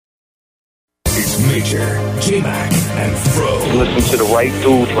Major, J-Mac, and Fro. Listen to the right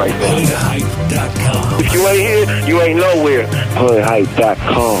dudes right there. HoodHype.com. If you ain't here, you ain't nowhere.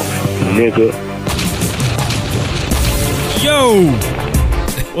 HoodHype.com, nigga. Yo,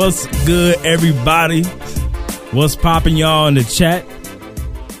 what's good, everybody? What's poppin', y'all, in the chat?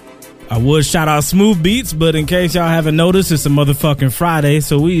 I would shout out Smooth Beats, but in case y'all haven't noticed, it's a motherfucking Friday,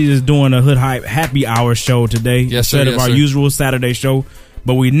 so we just doing a Hood Hype happy hour show today instead of our usual Saturday show.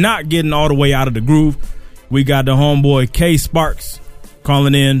 But we not getting all the way out of the groove. We got the homeboy K.Sparks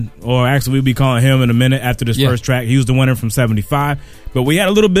calling in, or actually we'll be calling him in a minute after this first track. He was the winner from 75. But we had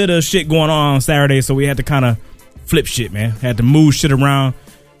a little bit of shit going on Saturday, so we had to kind of flip shit, man. Had to move shit around,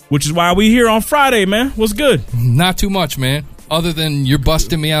 which is why we here on Friday, man. What's good? Not too much, man. Other than you're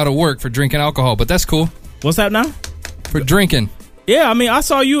busting me out of work for drinking alcohol, but that's cool. What's that now? For drinking. Yeah, I mean, I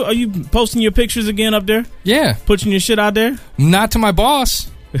saw you. Are you posting your pictures again up there? Yeah. Putting your shit out there? Not to my boss,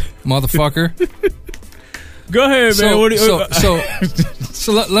 motherfucker. Go ahead, man.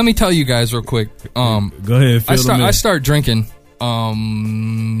 So let me tell you guys real quick. Go ahead. I start drinking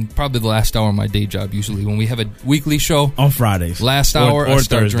probably the last hour of my day job, usually when we have a weekly show on Fridays. Last hour, I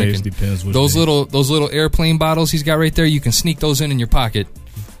start Thursdays, drinking. Depends which those day. little airplane bottles he's got right there. You can sneak those in your pocket.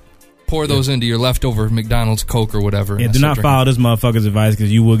 Pour those into your leftover McDonald's Coke or whatever. Yeah, do not follow this motherfucker's advice because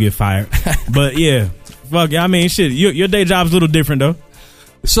you will get fired. But yeah, fuck. I mean, shit. Your day job's a little different though.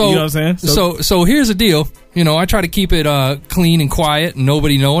 So you know what I'm saying? So here's the deal. You know, I try to keep it clean and quiet, and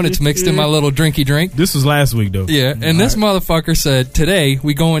nobody knowing it's mixed in my little drinky drink. This was last week though. Yeah, and this motherfucker said today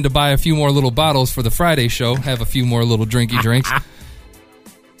we going to buy a few more little bottles for the Friday show. Have a few more little drinky drinks.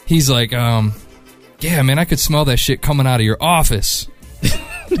 He's like, yeah, man, I could smell that shit coming out of your office.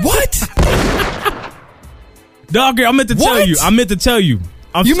 What? Dog, I meant to tell you.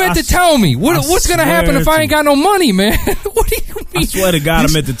 You meant to tell me. What's going to happen if I ain't got no money, man? What do you mean? I swear to God,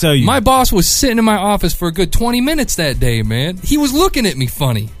 I meant to tell you. My boss was sitting in my office for a good 20 minutes that day, man. He was looking at me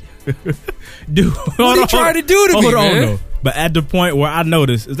funny. Dude, what are you trying to do to me, man? Though. But at the point where I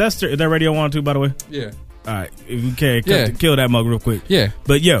noticed, is that Radio 102, by the way? Yeah. All right. If you can, kill that mug real quick. Yeah.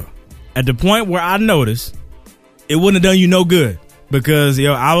 But, yo, at the point where I noticed, it wouldn't have done you no good. Because,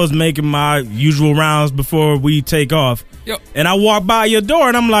 I was making my usual rounds before we take off. And I walked by your door,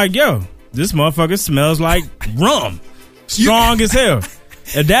 and I'm like, this motherfucker smells like rum. Strong as hell.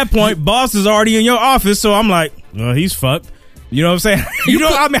 At that point, boss is already in your office, so I'm like, well, he's fucked. You know what I'm saying?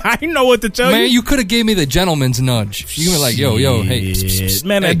 I didn't know what to tell you. Man, you could have gave me the gentleman's nudge. You were like, yo, hey.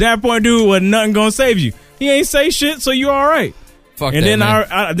 Man, at that point, dude, wasn't nothing going to save you. He ain't say shit, so you all right. Fuck and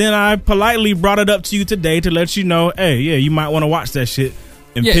that, then I politely brought it up to you today to let you know, hey, you might want to watch that shit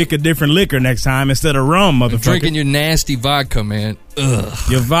and pick a different liquor next time instead of rum, motherfucker. I'm drinking your nasty vodka, man.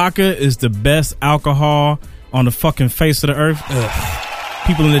 Ugh. Your vodka is the best alcohol on the fucking face of the earth. Ugh.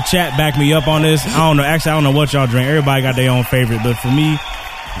 People in the chat back me up on this. I don't know. Actually, I don't know what y'all drink. Everybody got their own favorite, but for me,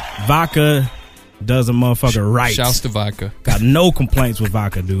 vodka does a motherfucker right. Shouts to vodka. Got no complaints with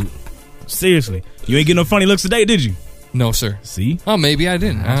vodka, dude. Seriously, you ain't getting no funny looks today, did you? No, sir. See? Oh, maybe I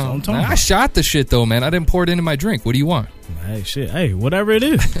didn't. I shot the shit, though, man. I didn't pour it into my drink. What do you want? Hey, shit. Hey, whatever it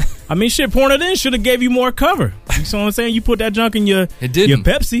is. I mean, shit, pouring it in should have gave you more cover. You see what I'm saying? You put that junk in your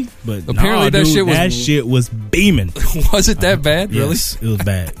Pepsi, but apparently that shit was beaming. Was it that bad? Really? Yes, it was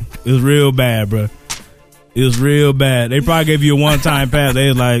bad. It was real bad, bro. It was real bad. They probably gave you a one-time pass. They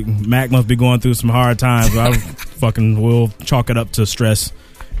was like, Mac must be going through some hard times. We'll chalk it up to stress.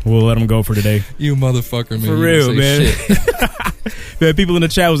 We'll let them go for today. You motherfucker, man. For real, man. Man. People in the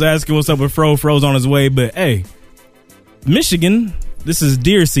chat was asking what's up with Fro. Fro's on his way, but hey, Michigan, this is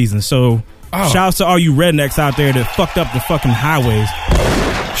deer season, so shouts to all you rednecks out there that fucked up the fucking highways.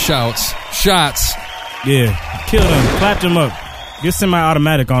 Shots. Yeah, kill them, clap them up. Get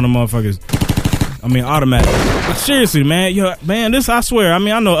semi-automatic on them motherfuckers. I mean, automatic. But seriously, man, this, I swear, I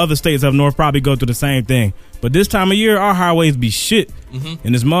mean, I know other states up north probably go through the same thing. But this time of year, our highways be shit. Mm-hmm.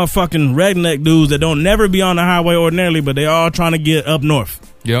 And this motherfucking redneck dudes that don't never be on the highway ordinarily, but they all trying to get up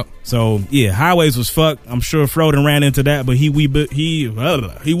north. Yep. So, yeah, highways was fucked. I'm sure Froden ran into that, but he will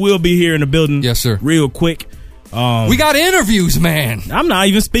be here in the building. Yes, sir. Real quick. We got interviews, man. I'm not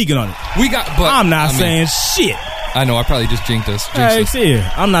even speaking on it. I'm not saying shit. I know, I probably just jinxed us. I'm not saying.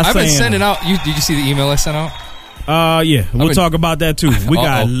 I've been sending out. Did you see the email I sent out? Yeah, we'll talk about that too. We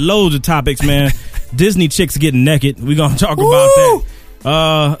got loads of topics, man. Disney chicks getting naked. We're going to talk about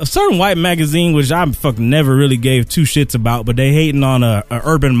that. A certain white magazine, which I fucking never really gave two shits about, but they hating on a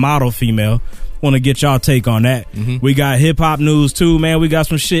urban model female. Want to get y'all take on that. Mm-hmm. We got hip-hop news too, man. We got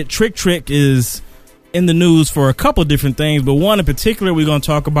some shit. Trick is in the news for a couple different things, but one in particular we're going to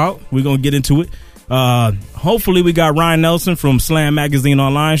talk about. We're going to get into it. Hopefully we got Ryan Nelson from Slam Magazine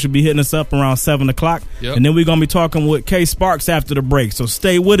Online should be hitting us up around 7 o'clock. Yep. And then we're going to be talking with K.Sparks after the break. So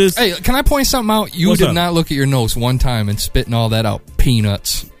stay with us. Hey, can I point something out? You did not look at your notes one time and spitting all that out.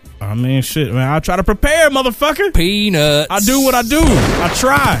 Peanuts. I mean, shit, man. I try to prepare, motherfucker. Peanuts. I do what I do. I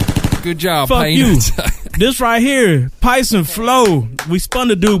try. Good job, Fuck Peanuts. you. This right here, Pyson Flow. We spun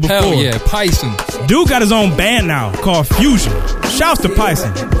the dude before. Hell yeah, Pyson. Dude got his own band now called Fusion. Shouts to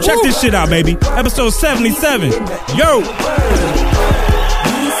Pyson. Check this shit out, baby. Episode 77. Yo.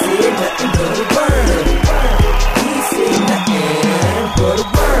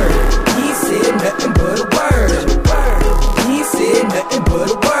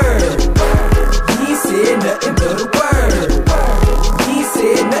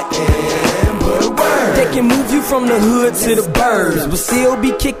 Can move you from the hood to the burbs, but still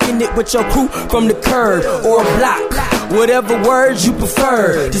be kicking it with your crew from the curb or a block. Whatever words you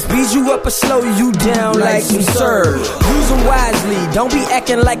prefer, to speed you up or slow you down like some serve. Use them wisely, don't be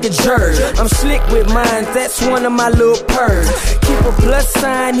acting like a jerk. I'm slick with mine, that's one of my little perks. Keep a plus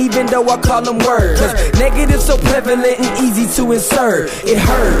sign even though I call them words, cause negatives so prevalent and easy to insert. It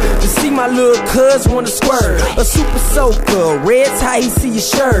hurt to see my little cuz wanna squirt. A super soaker, red tie, he see your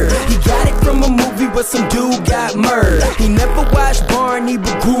shirt. He got it from a movie but some dude got murdered. He never watched Barney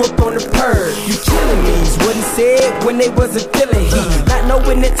but grew up on the purge. You killing me is what he said when they wasn't feeling heat. Not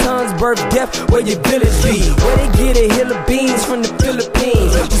knowing that tongues birth death where your village be. Where they get a hill of beans from the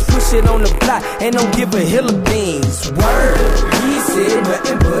Philippines. Just push it on the block and don't give a hill of beans. Word. He said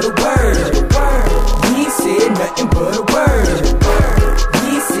nothing but a word. He said nothing but a word.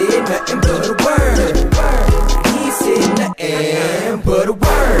 He said nothing but a word. He said nothing but a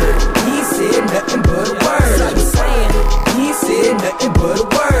word. He said nothing but a word. He said nothing but a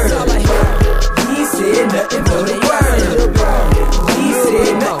word. He said nothing but a word. He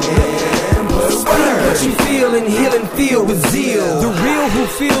said nothing but a word. What you feel and heal and feel with zeal. The real who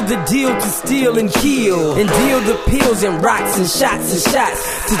feel the deal to steal and kill. And deal the pills and rocks and shots and shots.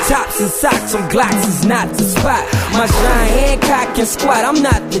 To tops and socks on Glocks is not the spot. My shine Hancock and squat, I'm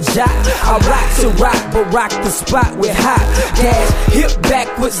not the jock. I rock to rock, but rock the spot with hot. Dash hip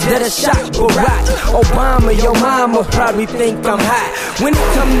backwards that a shock Barack Obama, your mama probably think I'm hot. When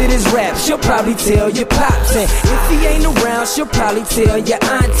it come to this rap, she'll probably tell your pops. And if he ain't around, she'll probably tell your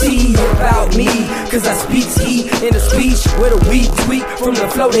auntie about me. Cause I speak heat in a speech with a weak tweet from the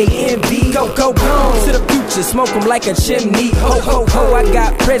flow they envy. Go, go, go to the future, smoke them like a chimney. Ho, ho, ho, I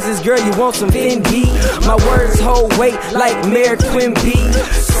got presents, girl, you want some Fendi? My words hold weight like Mayor Quimby.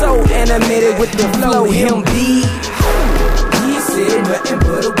 So animated with the flow, him be. He said nothing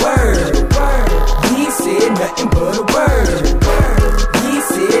but a word. He said nothing but a word. He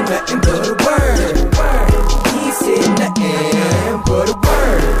said nothing but a word. He said nothing but a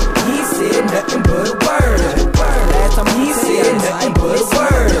word. He said nothing but a word. Last time he said nothing but a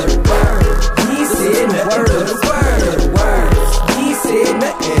word. He said nothing but a word. He said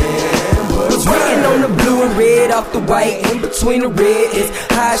nothing but a word. Written on the blue and red off the white. In between the red is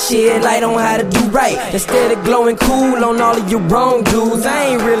high shed light on how to do right. Instead of glowing cool on all of your wrong dudes, I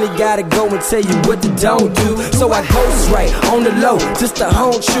ain't really gotta go and tell you what to don't do. So I ghost right on the low just to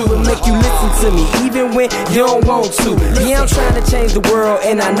haunt you and make you listen to me even when you don't want to. Yeah, I'm trying to change the world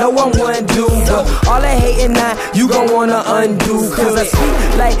and I know I'm one dude, but all that hating now you gon' wanna undo. Cause I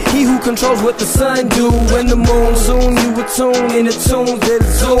speak like he who controls what the sun do. When the moon soon you attune in the tunes that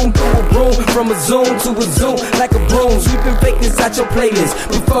zoom through a broom. From a zoom to a zoom like a broom. Sweeping fakeness out your playlist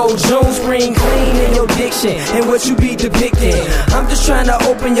before June. Screen clean in your diction and what you be depicting. I'm just trying to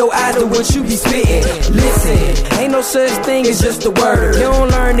open your eyes to what you be spitting. Listen, ain't no such thing as just a word. You don't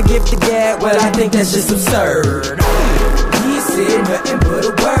learn to give the gab, well I think that's just absurd. He said nothing but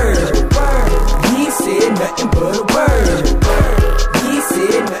a word. He said nothing but a word. He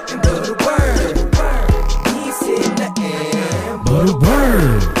said nothing but a word. He said nothing but a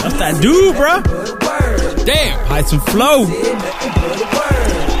word. That's that dude, bruh. Damn. Pyson Flow.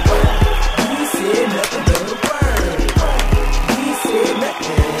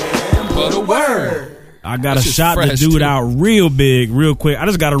 But a word. I got That's to just shout the fresh, dude too. out real big, real quick. I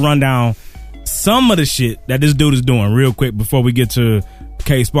just got to run down some of the shit that this dude is doing real quick before we get to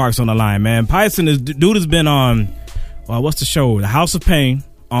K.Sparks on the line, man. Pyson, this dude has been on, what's the show? The House of Pain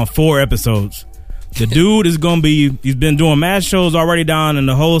on 4 episodes. The dude is going to be, he's been doing mad shows already down in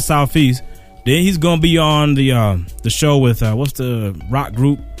the whole Southeast. Then he's going to be on the show with, what's the rock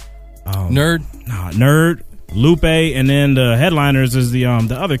group? Nerd. Nerd. Lupe, and then the headliners is the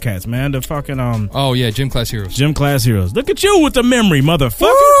other cats, man. The fucking Oh yeah, Gym Class Heroes. Gym Class Heroes. Look at you with the memory,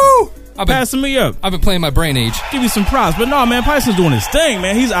 motherfucker. Woo! Passing me up. I've been playing my brain age. Give you some props, but no, man. Pyson's doing his thing,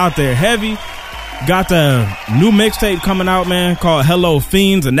 man. He's out there heavy. got the new mixtape coming out, man, called Hello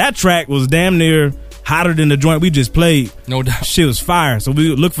Fiends, and that track was damn near hotter than the joint we just played. No doubt. Shit was fire. So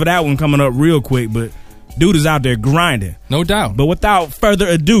we look for that one coming up real quick, but dude is out there grinding. No doubt. But without further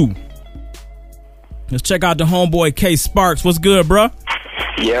ado, let's check out the homeboy K.Sparks. What's good, bro?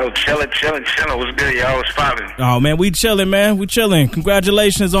 Yo, chillin'. What's good, y'all? What's poppin'? Oh, man, we chilling, man. We chilling.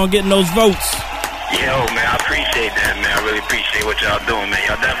 Congratulations on getting those votes. Yo, man, I appreciate that, man. I really appreciate what y'all doing, man.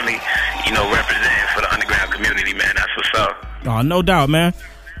 Y'all definitely, representing for the underground community, man. That's what's up. Oh, no doubt, man.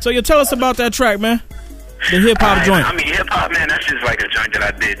 So you tell us about that track, man. The hip-hop joint. I mean, hip-hop, man, that's just like a joint that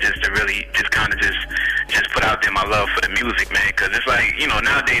I did just to really just put out there my love for the music, man. Because it's like,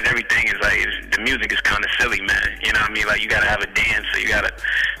 nowadays everything is like, the music is kind of silly, man. You know what I mean? Like, you got to have a dance, or you got to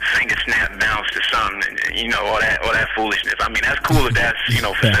finger snap bounce to something, and all that foolishness. I mean, that's cool if that's,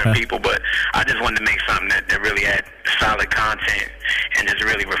 for certain people, but I just wanted to make something that really had solid content and just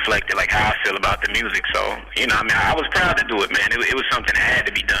really reflected, like, how I feel about the music. So, I was proud to do it, man. It was something that had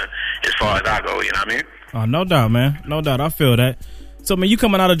to be done as far as I go, you know what I mean? Oh, no doubt, man. No doubt. I feel that. So, man, you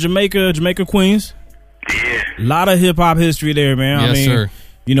coming out of Jamaica, Queens? Yeah. A lot of hip-hop history there, man. Yes, sir.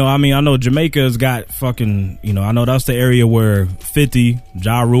 I know Jamaica's got fucking, I know that's the area where 50,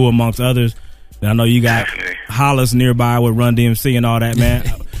 Ja Rule, amongst others. And I know you got Definitely. Hollis nearby with Run DMC and all that, man.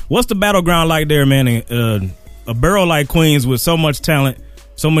 What's the battleground like there, man? A borough like Queens with so much talent,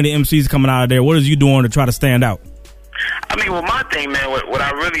 so many MCs coming out of there. What is you doing to try to stand out? I mean, well, my thing, man, what I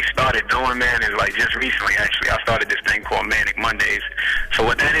really started doing, man, is like just recently, actually, I started this thing called Manic Mondays. So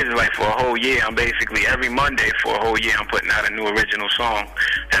what that is like for a whole year, I'm basically every Monday for a whole year, I'm putting out a new original song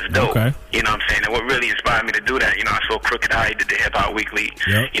that's dope. Okay. You know what I'm saying? And what really inspired me to do that, I saw Crooked Eye did the Hip Hop Weekly.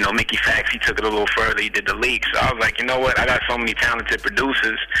 Yep. Mickey Fax, he took it a little further. He did the Leaks. So I was like, you know what? I got so many talented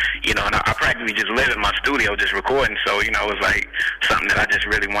producers, and I practically just live in my studio just recording. So, it was like something that I just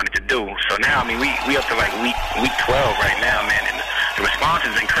really wanted to do. So now, I mean, we up to like week 12 right now, man, and the response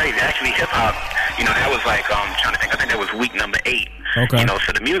has been crazy. Actually, hip hop, that was like, trying to think, I think that was week number 8. Okay.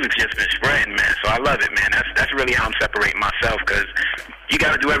 So the music's just been spreading, man. So I love it, man. That's really how I'm separating myself, because you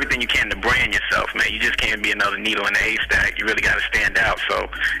got to do everything you can to brand yourself, man. You just can't be another needle in the haystack. You really got to stand out. So,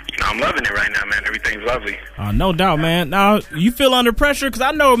 I'm loving it right now, man. Everything's lovely. No doubt, man. Now, you feel under pressure? Because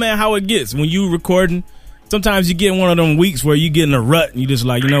I know, man, how it gets when you recording. Sometimes you get one of them weeks where you get in a rut and you just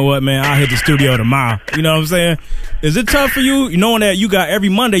like, you know what, man, I'll hit the studio tomorrow. You know what I'm saying? Is it tough for you, knowing that you got every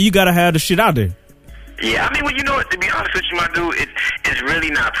Monday, you got to have the shit out there? Yeah, I mean, well, to be honest with you, my dude, it's really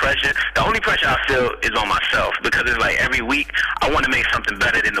not pressure. The only pressure I feel is on myself, because it's like every week I want to make something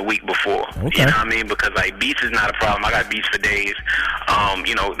better than the week before. Okay. You know what I mean? Because like beats is not a problem. I got beats for days.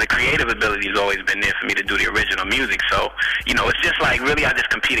 The creative ability has always been there for me to do the original music. So, it's just like really I just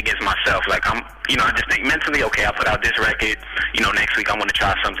compete against myself. Like I just think mentally, okay, I put out this record. Next week I want to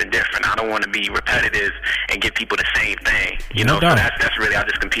try something different. I don't want to be repetitive and give people the same thing. No doubt. So that's really I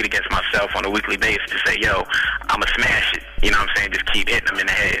just compete against myself on a weekly basis to say, yo, I'ma smash it. You know what I'm saying? Just keep hitting them in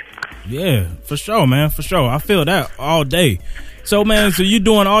the head. Yeah, for sure, man. For sure. I feel that all day. So, man, so you're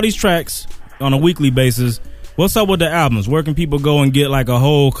doing all these tracks on a weekly basis. What's up with the albums? Where can people go and get like a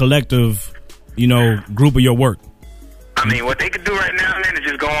whole collective, group of your work? I mean, what they could do right now, man, is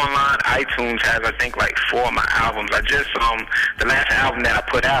just go online. iTunes has, I think, like 4 of my albums. I just, the last album that I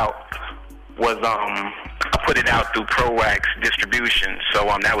put out was, I put it out through ProWax Distribution. So,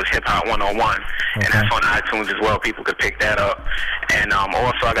 that was Hip Hop 101. Okay. And that's on iTunes as well. People could pick that up. And,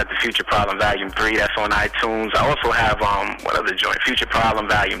 also I got the Future Problem Volume 3. That's on iTunes. I also have, what other joint? Future Problem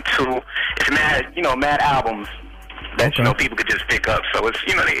Volume 2. It's mad albums that, people could just pick up. So it's,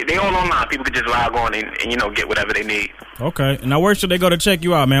 they all online. People could just log on and get whatever they need. Okay. Now, where should they go to check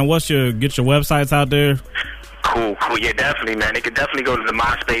you out, man? Get your websites out there? Cool. Yeah, definitely, man. They could definitely go to the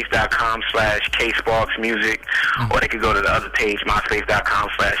myspace.com/K.Sparks Music, or they could go to the other page,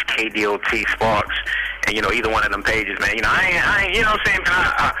 myspace.com/KDOT-Sparks. And, either one of them pages, man. I ain't, what I'm saying,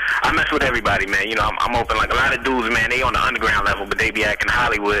 man, I mess with everybody, man. I'm open. Like, a lot of dudes, man, they on the underground level, but they be acting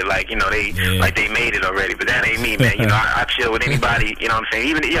Hollywood like, like they made it already. But that ain't me, man. I chill with anybody, you know what I'm saying?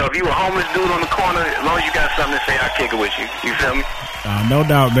 Even, if you a homeless dude on the corner, as long as you got something to say, I'll kick it with you. You feel me? No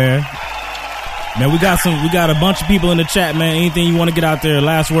doubt, man. Man, we got a bunch of people in the chat, man. Anything you want to get out there?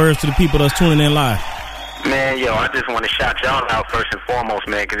 Last words to the people that's tuning in live. Man, I just want to shout y'all out first and foremost,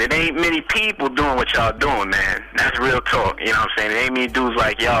 man, because it ain't many people doing what y'all doing, man. That's real talk, you know what I'm saying? It ain't many dudes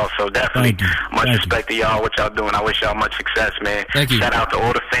like y'all, so definitely much respect to y'all, what y'all doing. I wish y'all much success, man. Thank you. Shout out to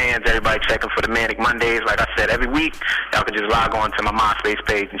all the fans, everybody checking for the Manic Mondays. Like I said, every week, y'all can just log on to my MySpace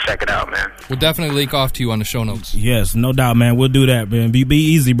page and check it out, man. We'll definitely link off to you on the show notes. Yes, no doubt, man. We'll do that, man. Be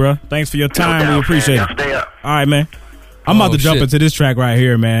easy, bro. Thanks for your time. No doubt, we appreciate man. it. Y'all stay up. All right, man. I'm about to jump into this track right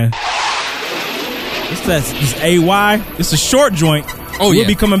here, man. It's AY. It's a short joint. Oh, we'll yeah.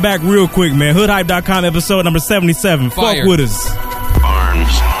 be coming back real quick, man. Hoodhype.com episode number 77. Fire. Fuck with us.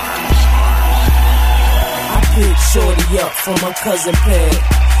 I picked Shorty up from her cousin Pat.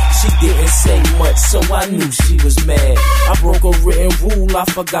 She didn't say much, so I knew she was mad. I broke a written rule, I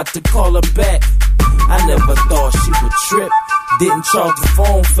forgot to call her back. I never thought she would trip. Didn't charge the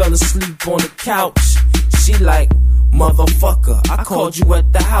phone, fell asleep on the couch. She like, motherfucker, I called you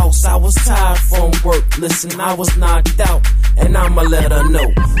at the house. I was tired from work, listen, I was knocked out. And I'ma let her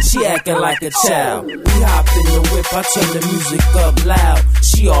know, she acting like a child. We hop in the whip, I turn the music up loud.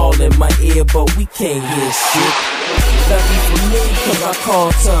 She all in my ear, but we can't hear shit. Lucky for me, cause I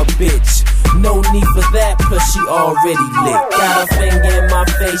called her a bitch. No need for that, cause she already lit. Got a finger in my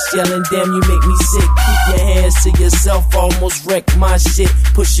face, yelling, damn, you make me sick. Keep your hands to yourself, almost wreck my shit.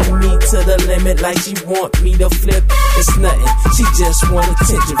 Pushing me to the limit like she want me to flip. It's nothing, she just want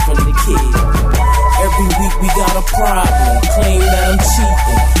attention from the kid. Every week we got a problem, claim that I'm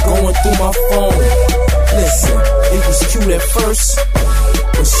cheating, going through my phone. Listen, it was cute at first,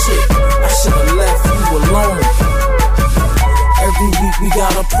 but shit, I should've left you alone. Every week we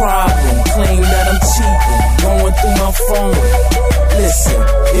got a problem, claim that I'm cheating, going through my phone. Listen,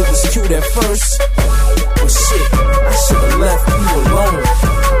 it was cute at first, but shit, I should've left you alone.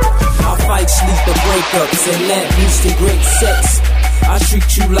 I fight, sleep, the breakups, and that leads to great sex. I treat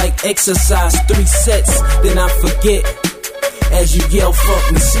you like exercise, 3 sets, then I forget. As you yell,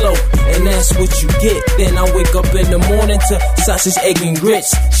 fuck me slow, and that's what you get. Then I wake up in the morning to sausage, egg, and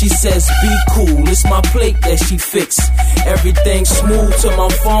grits. She says, be cool, it's my plate that she fixed. Everything smooth till my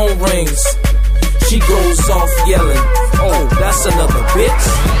phone rings. She goes off yelling, oh, that's another bitch.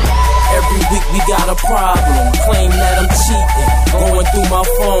 Every week we got a problem, claim that I'm cheating, going through my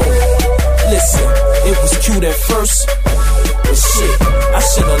phone. Listen, it was cute at first, but shit, I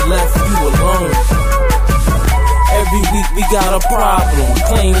should've left you alone. Every week we got a problem,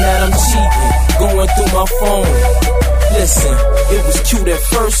 claim that I'm cheating, going through my phone. Listen, it was cute at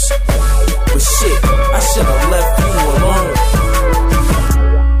first, but shit, I should've left you alone.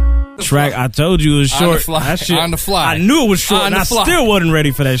 Track, I told you it was short. On the fly. That shit, On the fly. I knew it was short, On and the I fly. still wasn't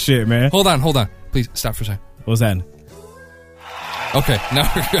ready for that shit, man. Hold on. Please, stop for a second. What's happening? Okay,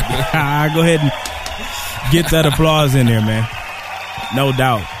 now we're good. Go ahead and get that applause in there, man. No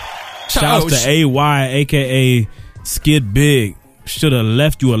doubt. Shouts to AY, a.k.a. Skid Big. Should have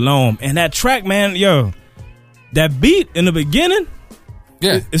left you alone. And that track, man, yo, that beat in the beginning,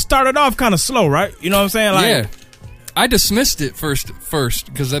 Yeah. it started off kind of slow, right? You know what I'm saying? Like, Yeah. I dismissed it first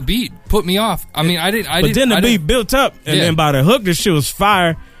because that beat put me off. I mean, But then the beat built up, and Yeah. then by the hook, this shit was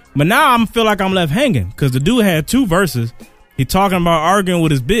fire. But now I feel like I'm left hanging because the dude had 2 verses. He talking about arguing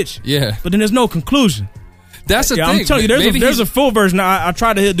with his bitch. Yeah. But then there's no conclusion. That's the thing. I'm telling you, Maybe there's a full version. I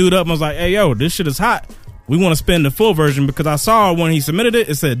tried to hit dude up and was like, hey, yo, this shit is hot. We want to spin the full version because I saw when he submitted it,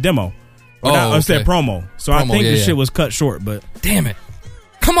 it said demo. It said promo. So I think this shit was cut short, but damn it.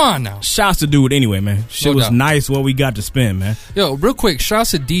 Come on now. shouts to dude anyway, man. Shit No was doubt. nice what we got to spin, man. Yo, real quick,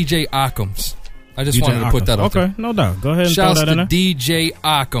 shouts to DJ Occams. I just wanted to put that out there. Okay, no doubt. Go ahead and Shouts throw that in to there. DJ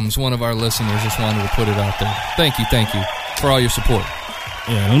Occams, one of our listeners. Just wanted to put it out there. Thank you for all your support.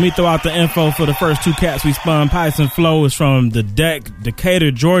 Yeah, let me throw out the info for the first 2 cats we spun. Python Flow is from The Deck,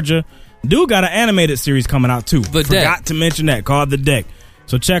 Decatur, Georgia. Dude got an animated series coming out too. The Forgot Deck. to mention that, called The Deck.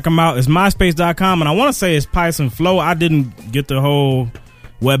 So check them out. It's myspace.com, and I want to say it's Python Flow. I didn't get the whole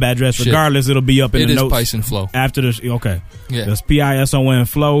web address. Shit. Regardless, it'll be up in It the is notes. Python Flow. After this, okay. Yeah. That's PISON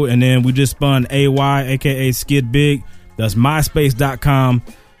Flow, and then we just spun AY, aka Skid Big. That's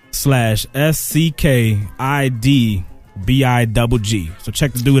myspace.com/SCKIDBIGG. So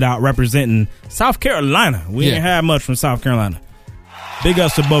check the dude out representing South Carolina. We ain't had much from South Carolina. Big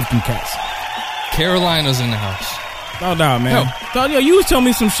ups to both them cats. Carolina's in the house. No doubt, man. Yo, you was telling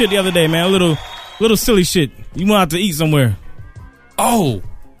me some shit the other day, man. A little silly shit. You went out to eat somewhere. Oh.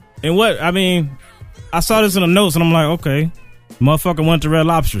 And what? I mean, I saw this in the notes, and I'm like, okay. Motherfucker went to Red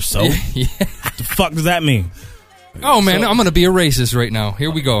Lobster, so Yeah. what the fuck does that mean? Oh, man, I'm going to be a racist right now.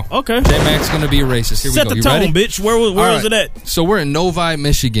 Here we go. Okay. J-Mac's going to be a racist. Here Set we go. the You tone, ready? bitch. Where was it at? So we're in Novi,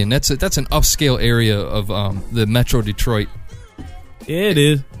 Michigan. That's an upscale area of the Metro Detroit. Yeah, it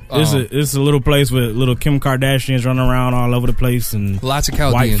is. It's a little place with little Kim Kardashians running around all over the place and Lots of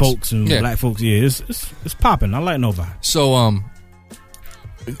Chaldeans. white folks and black folks. Yeah, it's popping. I like Novi. So,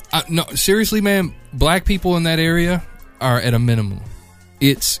 no, seriously, man, black people in that area are at a minimum.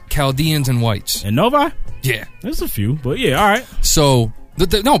 It's Chaldeans and whites. And Novi? Yeah. There's a few, but yeah, all right. So,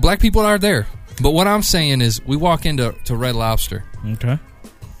 no, black people are there. But what I'm saying is we walk into Red Lobster. Okay.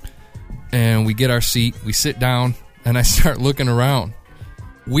 And we get our seat. We sit down, and I start looking around.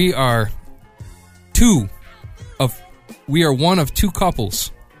 We are one of two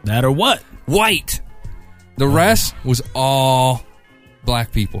couples. That or what? White. The rest was all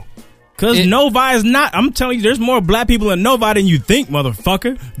black people. Because Novi is not. I'm telling you, there's more black people in Novi than you think,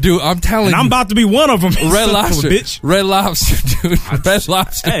 motherfucker. Dude, I'm telling you. I'm about to be one of them. Red Lobster. Bitch. Red Lobster, dude. Red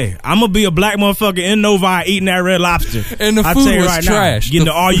Lobster. Hey, I'm going to be a black motherfucker in Novi eating that Red Lobster. And the food was trash. Getting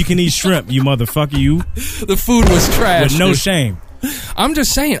the all-you-can-eat shrimp, you motherfucker, you. The food was trash. With no shame. I'm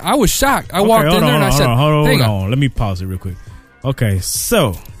just saying, I was shocked. I walked in there and I said, hold on. Let me pause it real quick. Okay,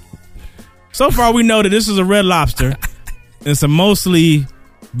 so far we know that this is a Red Lobster. It's a mostly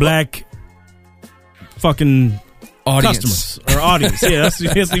black fucking audience. Customers or audience. Yeah,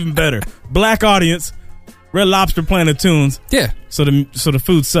 that's even better. Black audience. Red Lobster playing the tunes. Yeah. So the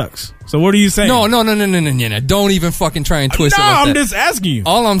food sucks. So what are you saying? No. Don't even fucking try and twist it like that. I'm just asking you.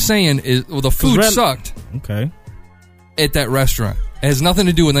 All I'm saying is, well, the food sucked. Okay. At that restaurant. It has nothing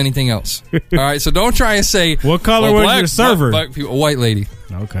to do with anything else. All right, so don't try and say... What color was your server? Black people, a white lady.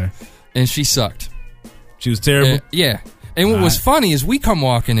 Okay. And she sucked. She was terrible? Yeah. And what was funny is we come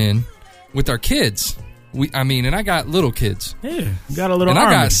walking in with our kids. And I got little kids. Yeah, you got a little And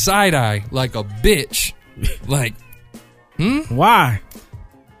army. I got side-eye like a bitch. Like, Why?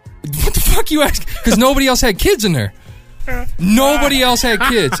 What the fuck you ask? Because nobody else had kids in there. Nobody else had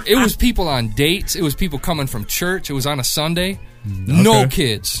kids. It was people on dates. It was people coming from church. It was on a Sunday. Okay. No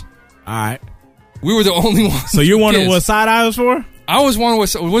kids. All right. We were the only ones. So you're wondering what side-eye was for? I was wondering,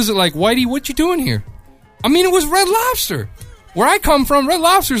 was it like, Whitey, what you doing here? I mean, it was Red Lobster. Where I come from, Red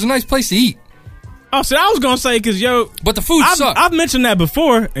Lobster is a nice place to eat. Oh, so I was going to say, because, but the food sucked. I've mentioned that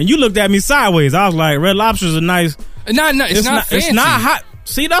before, and you looked at me sideways. I was like, Red Lobster's a nice... It's not fancy. It's not hot.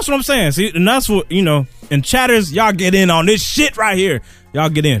 See, that's what I'm saying. See, and that's what, and chatters, y'all get in on this shit right here. Y'all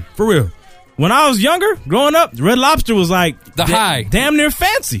get in. For real. When I was younger, growing up, Red Lobster was like... The high. Damn near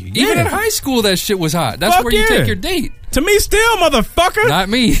fancy. Even in high school, that shit was hot. That's where you take your date. To me still, motherfucker. Not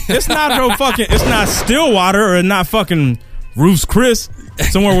me. It's not no fucking... It's not Stillwater or not fucking Ruth's Chris.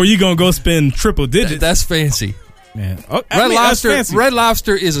 Somewhere where you gonna go spend triple digits. That's fancy. Man. Red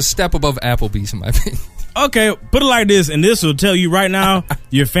Lobster is a step above Applebee's in my opinion. Okay, put it like this, and this will tell you right now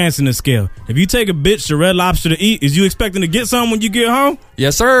your fanciness scale. If you take a bitch to Red Lobster to eat, is you expecting to get something when you get home?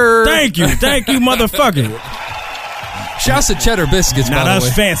 Yes, sir. Thank you, motherfucker. Shouts to Cheddar Biscuits, by the way. Now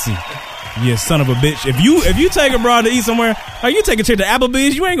that's fancy. You son of a bitch. If you take a broad to eat somewhere, like you take a chick to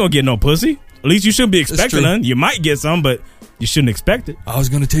Applebee's, you ain't gonna get no pussy. At least you should be expecting none. You might get some, but you shouldn't expect it. I was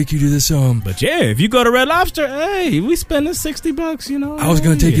gonna take you to this but yeah, if you go to Red Lobster, hey, we spending $60, I was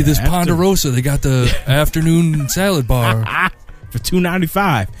gonna take you to this Ponderosa. They got the afternoon salad bar for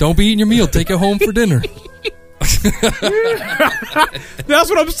 $2.95. Don't be eating your meal. Take it home for dinner. That's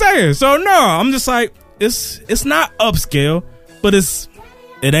what I'm saying. So no, I'm just like, it's not upscale, but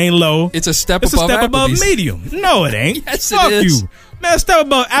it ain't low. It's a step above. It's a step above Applebee's. medium. No, it ain't. Yes, Fuck it is. you, man. Step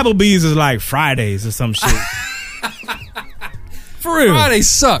above Applebee's is like Fridays or some shit. For real. Friday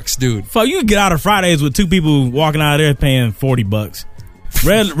sucks, dude. Fuck, you can get out of Fridays with two people walking out of there paying $40.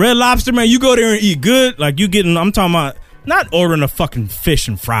 Red Lobster, man, you go there and eat good. Like you getting, I'm talking about not ordering a fucking fish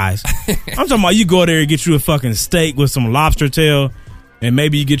and fries. I'm talking about you go there and get you a fucking steak with some lobster tail, and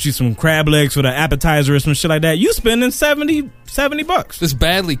maybe you get you some crab legs for the appetizer or some shit like that. You spending $70. It's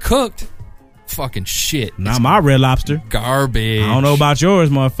badly cooked. Fucking shit. Not my Red Lobster. Garbage. I don't know about yours,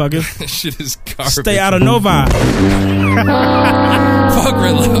 motherfuckers. Shit is garbage. Stay out of Novi. Fuck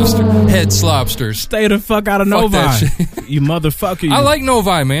Red Lobster. Head slobsters. Stay the fuck out of Novi. You motherfucker. I like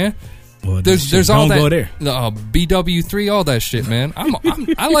Novi, man. Well, there's all that. Don't go there. BW3, all that shit, man. I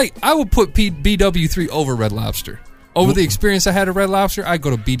would put BW3 over Red Lobster. Over the experience I had at Red Lobster, I'd go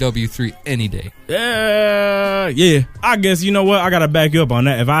to BW3 any day. Yeah. I guess, you know what? I got to back you up on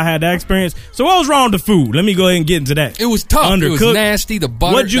that. If I had that experience. So what was wrong with the food? Let me go ahead and get into that. It was tough. Undercooked. It was nasty. The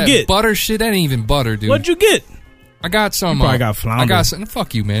butter. What'd you get? Butter shit. That ain't even butter, dude. What'd you get? I got some. You probably got flounder. I got some.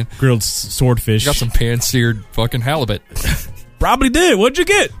 Fuck you, man. Grilled swordfish. I got some pan-seared fucking halibut. Probably did. What'd you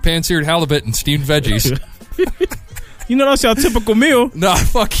get? Pan-seared halibut and steamed veggies. You know that's your typical meal. Nah,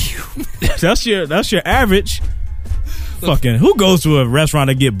 fuck you. That's your average. Fucking who goes to a restaurant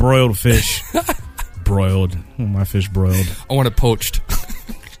to get broiled fish? Broiled. Oh, my fish broiled. I want it poached.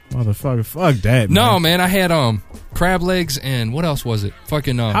 Motherfucker, fuck that, man. No, man, I had crab legs and what else was it?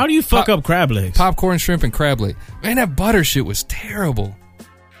 Fucking how do you fuck up crab legs? Popcorn, shrimp, and crab leg. Man, that butter shit was terrible.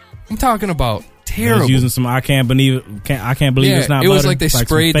 I'm talking about terrible. Using some I can't believe it's not butter. It was like they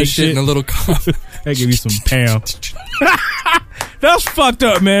sprayed the shit in a little cup. They give you some Pam. That's fucked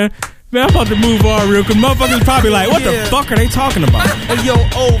up, man. Man, I'm about to move on real quick. Motherfuckers probably like, what the fuck are they talking about? Hey, yo,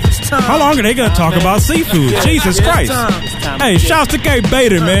 it's time. How long are they gonna talk about seafood? Jesus Christ. Hey, shouts to K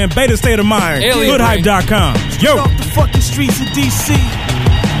Beta, man. Beta State of Mind. Hoodhype.com. Yo. Off the fucking streets of DC.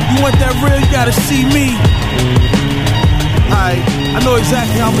 You want that real, you gotta see me. Alright, I know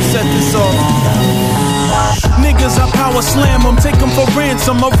exactly how I'm gonna set this off. Niggas, I power slam them, take them for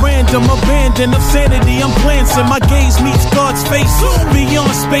ransom. A random abandon of sanity, I'm glancing. My gaze meets God's face.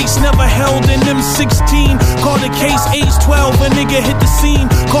 Beyond space, never held in M16. Caught a case, age 12, a nigga hit the scene.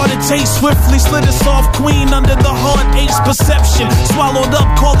 Caught a taste, swiftly slid a soft queen under the hard ace perception. Swallowed up,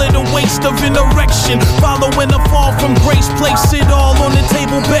 call it a waste of an erection. Following a fall from grace, place it all on the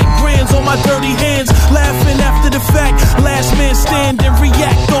table. Bet grands on my dirty hands, laughing after the fact. Last man stand and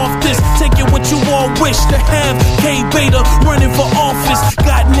react off this. Take it what you all wish to have. K Beta running for office.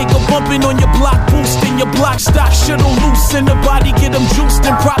 Got nigga bumping on your block, boosting your block stock. Shit on loose in the body, get them juiced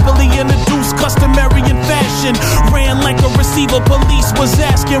and properly introduced, customary in fashion. Ran like a receiver, police was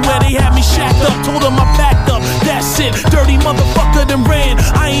asking where they had me shacked up. Told them I packed up, that's it. Dirty motherfucker then ran.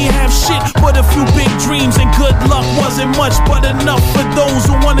 I ain't have shit but a few big dreams, and good luck wasn't much but enough for those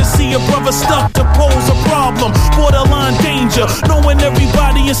who wanna see a brother stuck to pose a problem. Borderline danger, knowing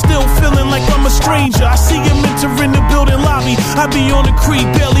everybody and still feeling like I'm a stranger. I see him entering the building lobby. I be on the creep,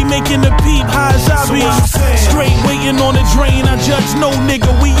 barely making the peep. High as I be, straight waiting on the drain. I judge no nigga,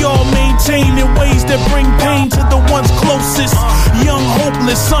 we all maintain in ways that bring pain to the ones closest. Young,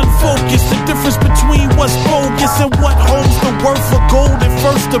 hopeless, unfocused. The difference between what's bogus and what holds the worth of gold at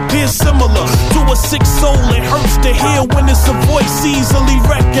first appears similar to a sick soul. It hurts to hear when it's a voice easily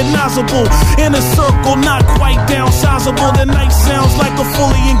recognizable. In a circle, not quite downsizable. The night sounds like a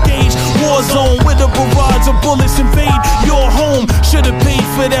fully engaged war zone with a barrage of bullets invade your home. Should've paid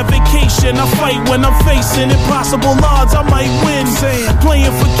for that vacation. I fight when I'm facing impossible odds. I might win.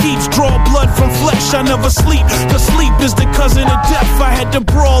 Playing for keeps, draw blood from flesh. I never sleep, cause sleep is the cousin of death. I had to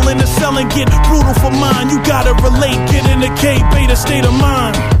brawl in the cell and get brutal for mine. You gotta relate, get in the K Beta state of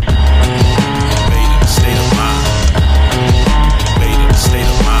mind. Beta state of mind. Beta state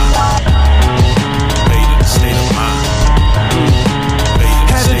of mind. Beta state of mind.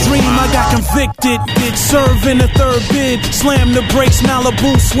 Had a dream, I got convicted. Did serve in the third bid. Slam the brakes,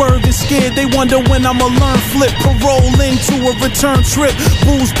 Malibu swerving scared. They wonder when I'ma learn flip. Parole into a return trip.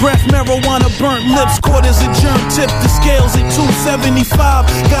 Booze breath, marijuana, burnt lips. Quarters a germ tip. The scales at 275.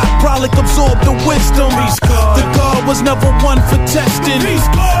 Got brolic, absorbed the wisdom. The God was never one for testing.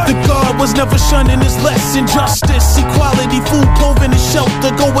 The God was never shunning his lesson. Justice, equality, food, clothing, and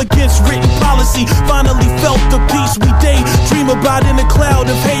shelter. Go against written policy. Finally felt the peace we daydream about in a cloud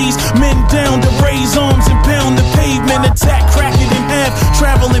of haze. Men down to raise arms and pound the pavement. Attack, crack it in half.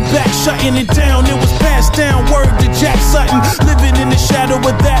 Traveling back, shutting it down. It was passed down, word to Jack Sutton. Living in the shadow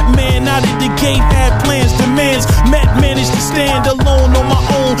of that man. Out of the gate, had plans, demands. Met, managed to stand alone on my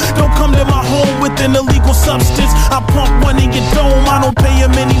own. Don't come to my home with an illegal substance. I pump one in your dome. I don't pay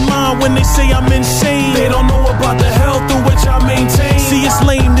them any mind when they say I'm insane. They don't know about the health of which I maintain. See, it's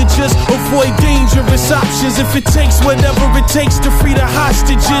lame to just avoid dangerous options. If it takes whatever it takes to free the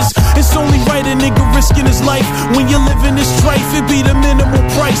hostages, it's only right a nigga risking his life. When you're living this strife, it be the minimal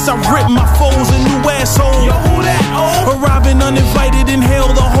price. I rip my foes a new asshole. Yo, who that? Oh. Arriving uninvited,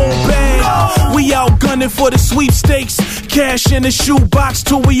 inhale the whole bag. No. We out gunning for the sweepstakes. Cash in the shoebox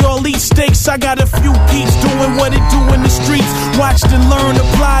till we all eat steaks. I got a few peeps doing what it do in the streets. Watched and learned,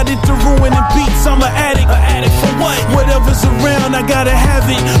 applied it to ruining beats. I'm an addict for what? Whatever's around, I gotta have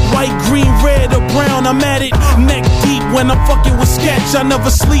it. White, green, red, or brown, I'm at it. Neck deep when I'm fucking with sketch. I never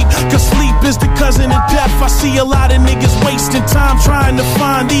sleep, cause sleep is the cousin of death. I see a lot of niggas wasting time trying to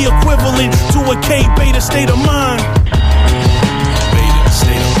find the equivalent to a K Beta state of mind. Beta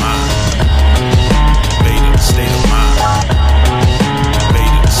state of mind. Beta state of mind.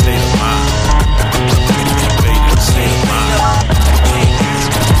 Beta state of mind. Beta state of mind.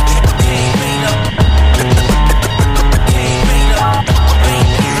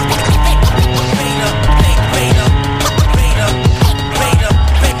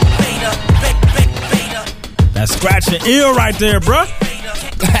 That's scratching ill right there, bruh.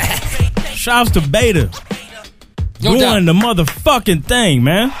 Shouts to Beta. No doing doubt. the motherfucking thing,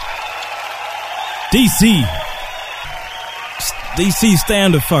 man. DC,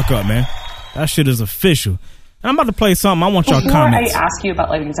 stand the fuck up, man. That shit is official. And I'm about to play something. I want y'all comments. Before I ask you about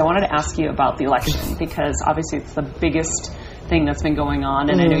things, I wanted to ask you about the election, because obviously it's the biggest thing that's been going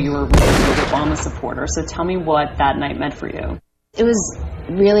on, and I know you were a really big Obama supporter. So tell me what that night meant for you. It was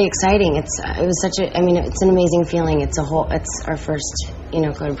really exciting. It's an amazing feeling. It's our first,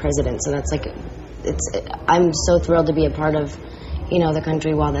 co-president. So that's I'm so thrilled to be a part of, the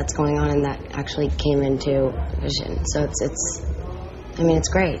country while that's going on, and that actually came into vision. So it's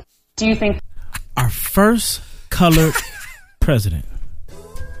great. Do you think our first colored president?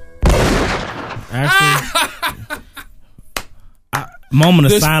 Actually,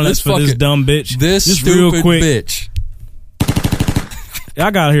 moment of silence for this dumb bitch. This just stupid real quick. bitch.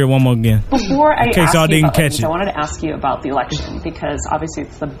 I gotta hear it one more again. Before I in case ask y'all you didn't about catch this, it, I wanted to ask you about the election because obviously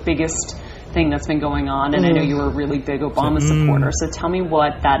it's the biggest thing that's been going on, and I know you were a really big Obama supporter. So tell me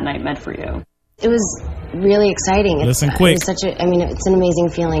what that night meant for you. It was really exciting. Listen quick. It was it's an amazing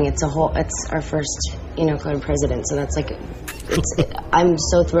feeling. It's our first, colored president. So that's I'm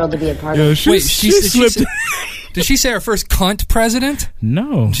so thrilled to be a part of it. Wait, she slipped. Did she say her first cunt president?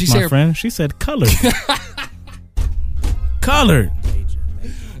 No, my friend. She said colored. Colored.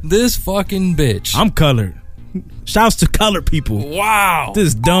 This fucking bitch. I'm colored. Shouts to colored people. Wow.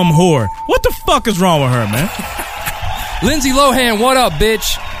 This dumb whore. What the fuck is wrong with her, man? Lindsay Lohan, what up,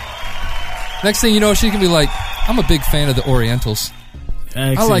 bitch? Next thing you know, she can be like, I'm a big fan of the Orientals.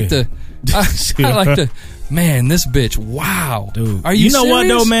 I like the... Man, this bitch, wow. Dude. Are you know serious? what,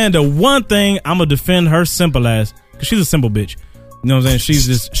 though, man? The one thing I'm going to defend her simple ass, because she's a simple bitch. You know what I'm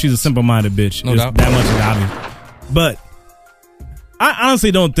saying? She's a simple-minded bitch. No doubt. That much is obvious. But I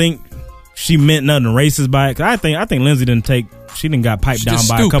honestly don't think she meant nothing racist by it. Cause I think Lindsay she didn't got piped down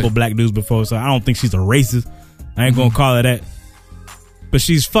by a couple black dudes before, so I don't think she's a racist. I ain't gonna call her that. But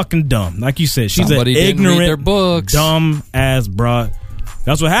she's fucking dumb. Like you said, she's an ignorant, dumb ass broad.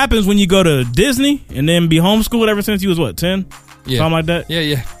 That's what happens when you go to Disney and then be homeschooled ever since you was what, 10? Yeah. Something like that?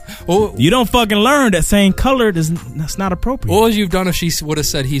 Yeah. Well, you don't fucking learn that saying colored that's not appropriate. What would you have done if she would have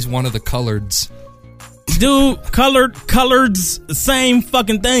said he's one of the coloreds? Dude, colored's same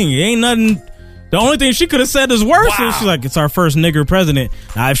fucking thing. It ain't nothing. The only thing she could have said is worse. Wow. She's like, it's our first nigger president.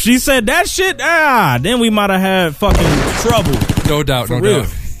 Now, if she said that shit, then we might have had fucking trouble. No doubt, For real.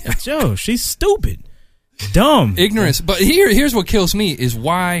 Yo, she's stupid. Dumb. Ignorance. But here's what kills me is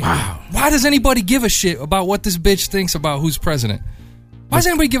why does anybody give a shit about what this bitch thinks about who's president? Why does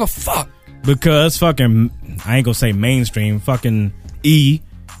anybody give a fuck? Because fucking, I ain't gonna say mainstream, fucking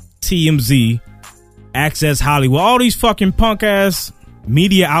TMZ, Access Hollywood, all these fucking punk ass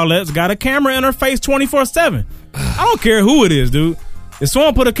media outlets got a camera in her face 24/7. I don't care who it is, dude. If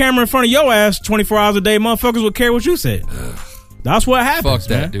someone put a camera in front of your ass 24 hours a day, motherfuckers would care what you said. That's what happens. Fuck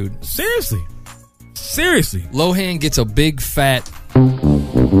that, man. dude. Seriously. Lohan gets a big fat E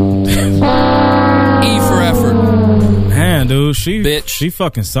for effort. Man, dude, she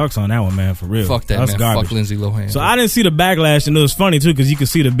fucking sucks on that one, man, for real. Fuck that, That's man. garbage. Fuck Lindsay Lohan. So I didn't see the backlash, and it was funny, too, because you could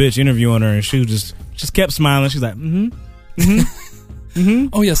see the bitch interviewing her, and she was just kept smiling. She's like,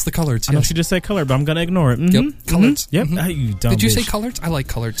 Oh, yes, the coloreds. I know she just said color, but I'm going to ignore it. Yep, coloreds. Yep. You dumb Did you bitch. say coloreds? I like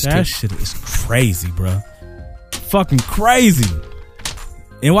coloreds, That too. shit is crazy, bro. Fucking crazy.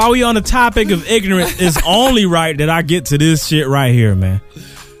 And while we on the topic of ignorance, it's only right that I get to this shit right here, man.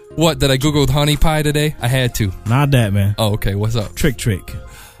 What, did I Googled honey pie today? I had to. Not that, man. Oh, okay, what's up? Trick.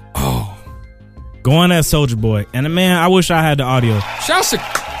 Oh. Going at Soulja Boy. And, man, I wish I had the audio. Shouts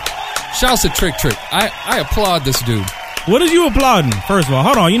to Trick. I applaud this dude. What is you applauding? First of all,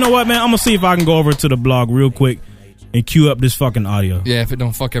 hold on. You know what, man? I'm going to see if I can go over to the blog real quick and cue up this fucking audio. Yeah, if it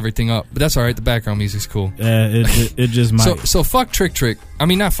don't fuck everything up. But that's all right. The background music's cool. Yeah, it just might. So fuck Trick. I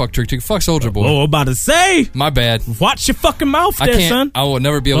mean, not fuck Trick. Fuck Soulja Boy. Oh, about to say. My bad. Watch your fucking mouth there, son. I will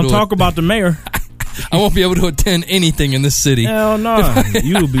never be able Don't to talk about the mayor. I won't be able to attend anything in this city. Hell no.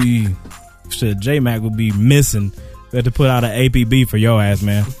 You'll be... Shit, J-Mac will be missing. We have to put out an APB for your ass,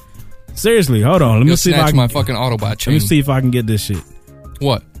 man. Seriously, hold on. Let me see if I can... my fucking Autobot chain. Let me see if I can get this shit.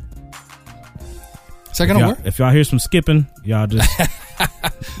 What? Is that gonna work? If y'all hear some skipping, y'all just...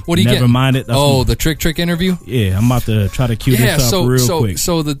 What do you never get? mind it. The Trick interview? Yeah, I'm about to try to cue this up real quick.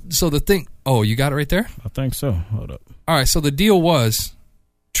 So the thing... Oh, you got it right there? I think so. Hold up. All right, so the deal was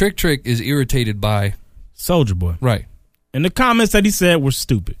Trick is irritated by... Soulja Boy. Right. And the comments that he said were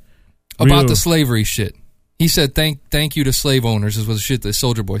stupid. About the slavery shit. He said thank you to slave owners is what the shit that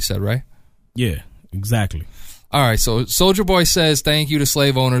Soulja Boy said, right? Yeah, exactly. All right, so Soulja Boy says thank you to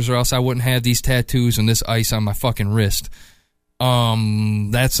slave owners or else I wouldn't have these tattoos and this ice on my fucking wrist.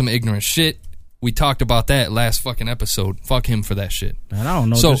 That's some ignorant shit. We talked about that last fucking episode. Fuck him for that shit. Man, I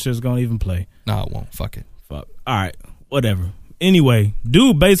don't know if this shit's gonna even play. No, it won't. Fuck it. Fuck. All right, whatever. Anyway,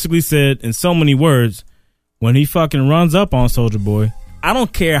 dude basically said in so many words when he fucking runs up on Soulja Boy, I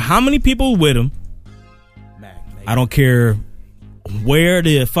don't care how many people with him. I don't care where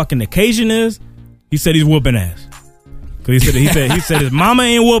the fucking occasion is. He said he's whooping ass. Cause he said his mama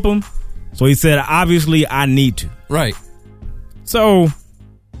ain't whoop him. So he said obviously I need to. Right. So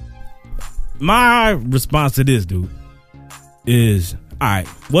my response to this dude is, all right,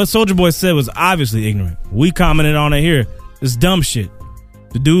 what Soulja Boy said was obviously ignorant. We commented on it here. It's dumb shit.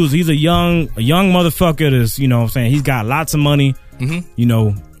 The dude's, he's a young motherfucker that's, you know what I'm saying, he's got lots of money, you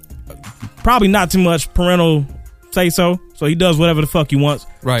know, probably not too much parental say-so he does whatever the fuck he wants,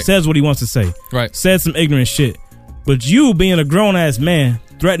 right? Says what he wants to say, right? Said some ignorant shit. But you, being a grown-ass man,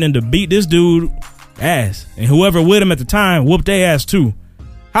 threatening to beat this dude ass, and whoever with him at the time whooped their ass too.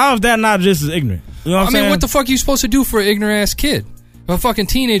 How is that not just as ignorant? You know what I'm saying? I mean, what the fuck are you supposed to do for an ignorant-ass kid? If a fucking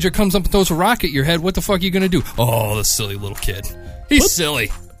teenager comes up and throws a rock at your head, what the fuck are you gonna do? Oh, the silly little kid. He's silly.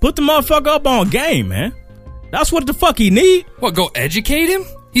 Put the motherfucker up on game, man. That's what the fuck he need. What, go educate him?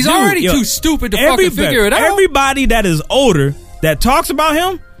 He's already too stupid to fucking figure it out. Everybody that is older that talks about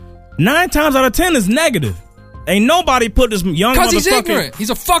him, 9 times out of 10 is negative. Ain't nobody put this young motherfucker... Because he's ignorant. He's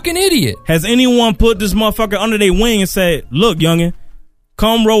a fucking idiot. Has anyone put this motherfucker under their wing and said, look, youngin',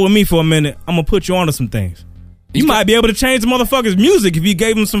 come roll with me for a minute. I'm going to put you onto some things. You might be able to change the motherfucker's music if you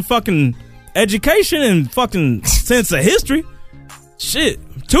gave him some fucking education and fucking sense of history. Shit.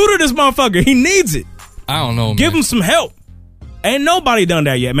 Tutor this motherfucker. He needs it. I don't know, man. Give him some help. Ain't nobody done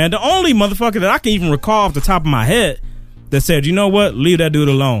that yet, man. The only motherfucker that I can even recall off the top of my head that said, you know what? Leave that dude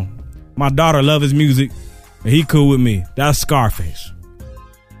alone. My daughter love his music, and he cool with me. That's Scarface.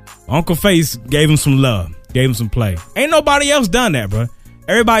 Uncle Face gave him some love. Gave him some play. Ain't nobody else done that, bro.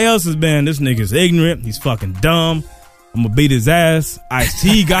 Everybody else has been, this nigga's ignorant. He's fucking dumb. I'm gonna beat his ass.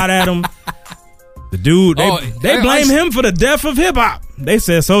 Ice-T got at him. The dude, they blame him for the death of hip-hop. They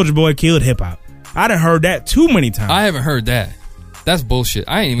said Soulja Boy killed hip-hop. I done heard that too many times. I haven't heard that. That's bullshit.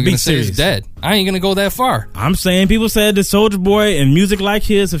 I ain't even gonna say he's dead. I ain't gonna go that far. I'm saying people said that Soulja Boy and music like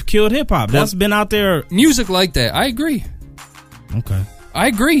his have killed hip-hop. That's been out there. Music like that, I agree. Okay. I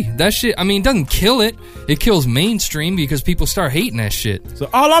agree. That shit, I mean, doesn't kill it. It kills mainstream because people start hating that shit. So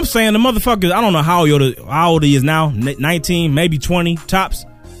all I'm saying, the motherfucker, I don't know how old he is now, 19, maybe 20, tops.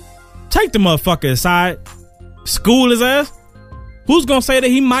 Take the motherfucker aside. School his ass. Who's gonna say that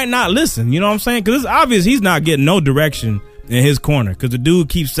he might not listen? You know what I'm saying? Because it's obvious he's not getting no direction in his corner because the dude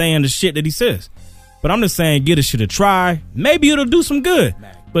keeps saying the shit that he says. But I'm just saying, get a shit a try. Maybe it'll do some good.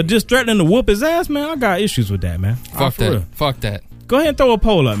 But just threatening to whoop his ass, man, I got issues with that, man. Fuck that. Real. Fuck that. Go ahead and throw a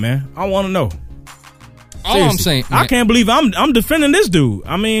poll up, man. I want to know. All Seriously. I'm saying, man. I can't believe I'm defending this dude.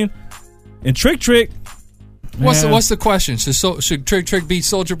 I mean, and Trick. What's the question? Should Trick beat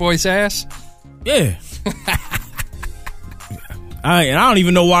Soulja Boy's ass? Yeah. I don't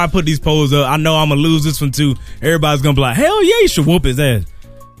even know why I put these polls up. I know I'm gonna lose this one too. Everybody's gonna be like, hell yeah, you should whoop his ass.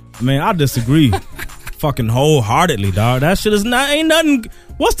 Man, I disagree. Fucking wholeheartedly, dog. That shit ain't nothing.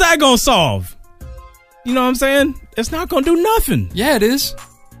 What's that gonna solve? You know what I'm saying? It's not gonna do nothing. Yeah, it is.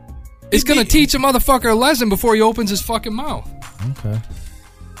 It's gonna teach a motherfucker a lesson before he opens his fucking mouth. Okay.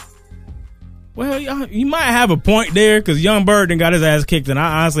 Well, you might have a point there because Young Bird done got his ass kicked, and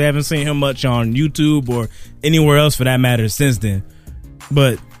I honestly haven't seen him much on YouTube or anywhere else for that matter since then.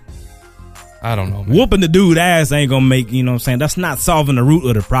 But I don't know, man. Whooping the dude ass ain't gonna make, you know what I'm saying? That's not solving the root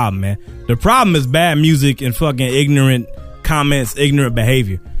of the problem, man. The problem is bad music and fucking ignorant comments, ignorant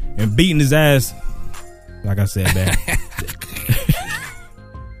behavior. And beating his ass, like I said, man.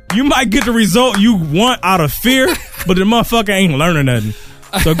 You might get the result you want out of fear, but the motherfucker ain't learning nothing.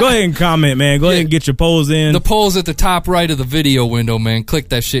 So go ahead and comment, man. Go ahead and get your polls in. The poll's at the top right of the video window, man. Click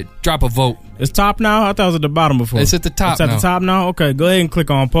that shit. Drop a vote. It's top now? I thought it was at the bottom before. It's at the top now. It's at the top now? Okay, go ahead and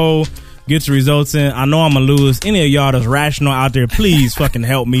click on poll. Get your results in. I know I'm going to lose. Any of y'all that's rational out there, please fucking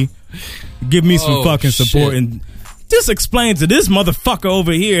help me. Give me some fucking support. Shit. And just explain to this motherfucker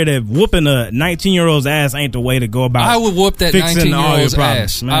over here that whooping a 19-year-old's ass ain't the way to go about I would whoop that fixing all your 19-year-old's problems,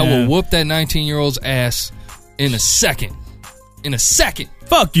 ass. man. I will whoop that 19-year-old's ass in a second. In a second.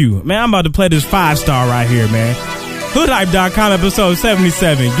 Fuck you. Man, I'm about to play this 5-star right here, man. Hoodhype.com episode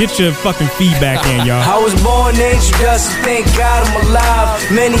 77. Get your fucking feedback in, y'all. I was born angel dust, thank God I'm alive.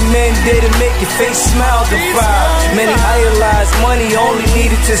 Many men didn't make your face smile defied. Many idolized money only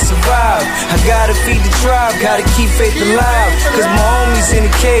needed to survive. I gotta feed the tribe, gotta keep faith alive. Cause my homies in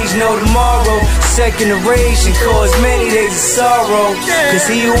the cage know tomorrow. Second generation cause many days of sorrow. Cause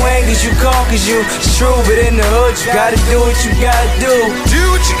he who angers you conquers you. It's true, but in the hood you gotta do what you gotta do. Do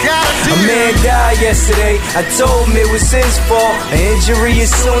what you gotta do. A man died yesterday, I told him it was his fault. An injury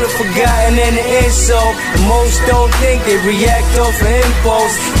is sooner forgotten than an insult. And most don't think they react off of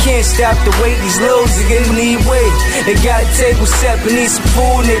impulse. Can't stop the weight, these loads are gonna need weight. They got a table set but need some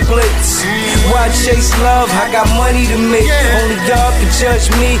food in their plates. Why chase love? I got money to make. Only God can judge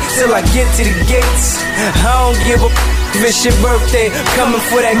me till I get to the gates. I don't give a if it's your birthday, coming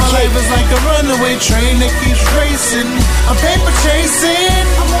for that My cake. life is like a runaway train that keeps racing. I'm paper chasing.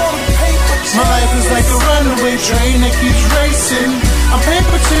 I'm on a paper My life is like a runaway train that keeps racing. I'm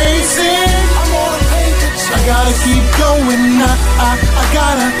paper chasing. I'm on a paper chase. I gotta keep going. I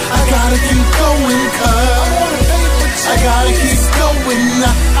gotta keep going, cuz I gotta keep going.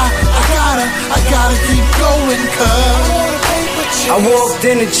 I gotta keep going, cuz I walked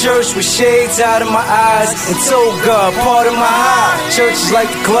in the church with shades out of my eyes and told God, part of my high. Church is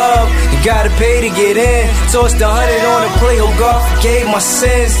like the club, you gotta pay to get in. Tossed 100 on the plate, oh God forgave my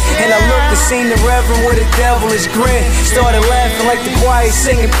sins. And I looked and seen the reverend with a devilish grin. Started laughing like the choir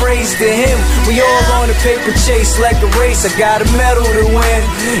singing praise to him. We all on a paper chase like a race, I got a medal to win.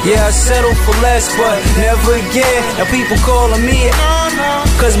 Yeah, I settled for less, but never again. Now people calling me it,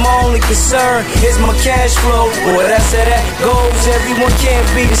 cause my only concern is my cash flow. Boy, that's how that goes. Everyone can't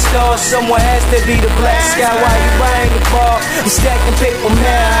be the star, someone has to be the black sky while you buying the bar. I'm stacking paper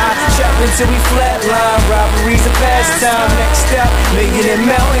man high, trapping till we flatline. Robberies a pastime, next stop, making it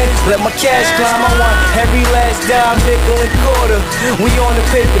mountain. Let my cash climb, I want every last dime, nickel and quarter. We on the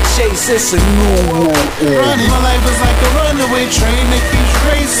paper chase, it's a new world. My life is like a runaway train that keeps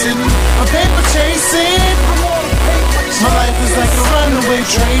racing. I'm paper chasing. My life is like a runaway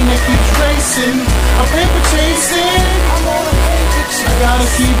train that keeps racing. I'm paper chasing. I gotta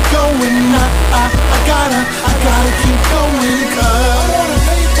keep going. I gotta keep going,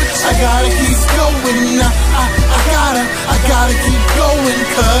 cuz I gotta keep going. I gotta keep going,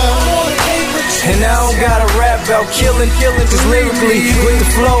 cuz. And I don't gotta rap about killing, cause lyrically, with the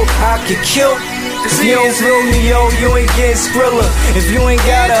flow, I can kill. If you don't feel me, yo, you ain't getting Skrilla. If you ain't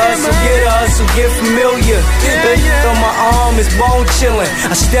got a hustle, get familiar. The on my arm is bone chillin'.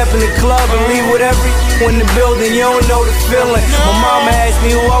 I step in the club and leave with everyone in the building. You don't know the feeling. My mama asked me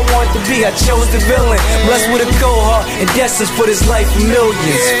who I want to be. I chose the villain. Blessed with a cold heart and destined for this life of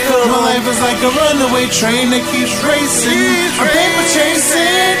millions. My life is like a runaway train that keeps racing. I'm paper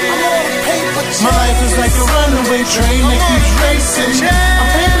chasing. My life is like a runaway train that keeps racing.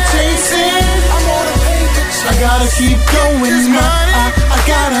 I'm paper chasing. I gotta keep going. I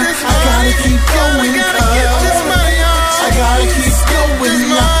gotta keep going, cuz I gotta keep going.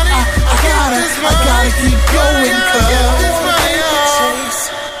 I gotta keep going, cuz.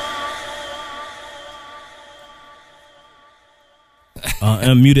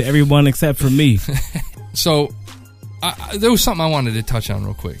 Unmuted everyone except for me. So, there was something I wanted to touch on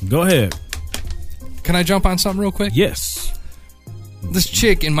real quick. Go ahead. Can I jump on something real quick? Yes. This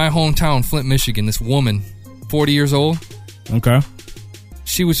chick in my hometown, Flint, Michigan, this woman, 40 years old. Okay.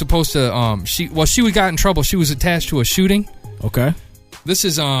 She was supposed to, she got in trouble. She was attached to a shooting. Okay. This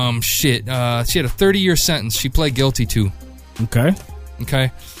is, shit. She had a 30-year sentence she pled guilty to. Okay.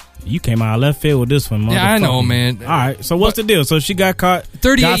 Okay. You came out of left field with this one, motherfucker. Yeah, I know, man. All right, so what's the deal? So she got caught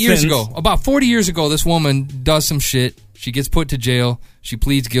 38 years ago. About 40 years ago, this woman does some shit. She gets put to jail. She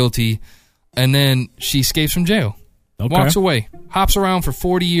pleads guilty. And then she escapes from jail. Okay. Walks away. Hops around for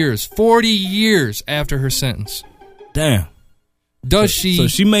 40 years. 40 years after her sentence. Damn. Does she... So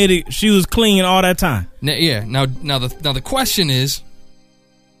she made it... She was clean all that time. Yeah. Now the question is,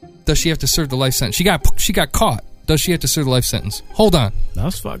 does she have to serve the life sentence? She got caught. Does she have to serve the life sentence? Hold on.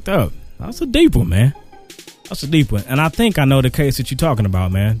 That's fucked up. That's a deep one, man. That's a deep one. And I think I know the case that you're talking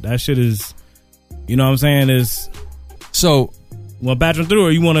about, man. That shit is... You know what I'm saying? Is... So... Well, battering through,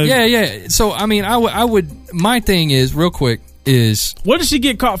 or you want to... Yeah. So, I mean, I would... My thing is, real quick, is... What did she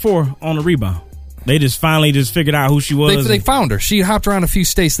get caught for on the rebound? They just finally just figured out who she was? They found her. She hopped around a few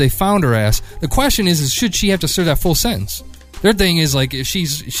states. They found her ass. The question is should she have to serve that full sentence? Their thing is, like, if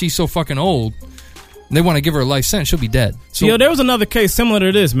she's so fucking old, and they want to give her a life sentence, she'll be dead. So, there was another case similar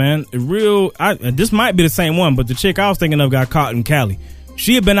to this, man. This might be the same one, but the chick I was thinking of got caught in Cali.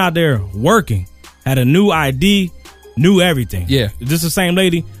 She had been out there working, had a new ID, knew everything. Yeah. Is this the same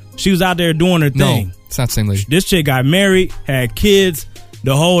lady? She was out there doing her thing. No, it's not the same lady. This chick got married, had kids,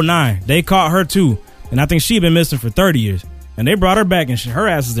 the whole nine. They caught her too. And I think she'd been missing for 30 years. And they brought her back and her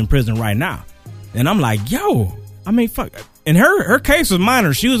ass is in prison right now. And I'm like, yo, I mean, fuck. And her case was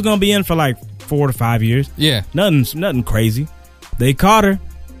minor. She was going to be in for like 4 to 5 years. Yeah. Nothing crazy. They caught her.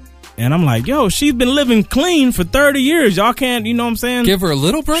 And I'm like, yo, she's been living clean for 30 years. Y'all can't, you know what I'm saying? Give her a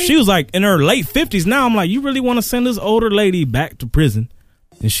little break? She was like in her late 50s now. I'm like, you really want to send this older lady back to prison?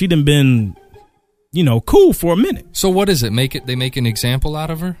 And she done been, cool for a minute. So what is it? They make an example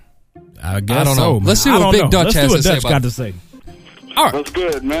out of her? I guess I don't know. so. Let's see what Big Dutch has to say about it. got to say. All right. That's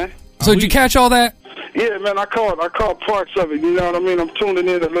good, man. So did you catch all that? Yeah, man, I caught parts of it, you know what I mean? I'm tuning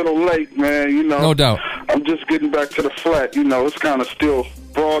in a little late, man, No doubt. I'm just getting back to the flat, it's kind of still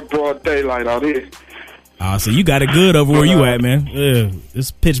broad daylight out here. So you got it good over where you at, man. Yeah,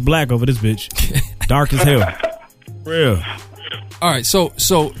 it's pitch black over this bitch. Dark as hell. Real. All right, so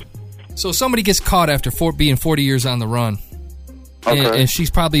So somebody gets caught after being 40 years on the run. Okay. And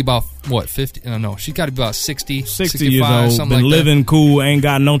she's probably about, what, 50? No, she's got to be about 60 60 65, years old, something been like living that. cool, ain't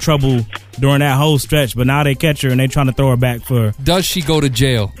got no trouble during that whole stretch, but now they catch her and they trying to throw her back for... Does she go to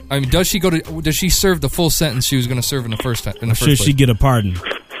jail? I mean, does she serve the full sentence she was going to serve in the first time? Should she get a pardon?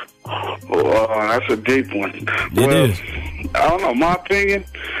 That's a deep one. It is. I don't know. My opinion,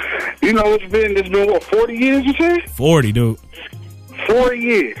 you know, it's been what, 40 years, you say? 40, dude. 40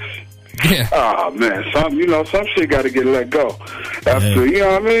 years. Yeah. Oh, man. Some shit got to get let go. After, you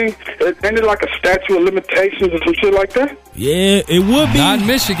know what I mean? Ain't it like a statute of limitations or some shit like that? Yeah, it would be. Not in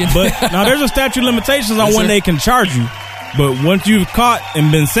Michigan. But now there's a statute of limitations on when they can charge you. But once you've caught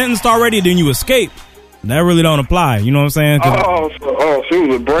and been sentenced already, then you escape. That really don't apply. You know what I'm saying? So she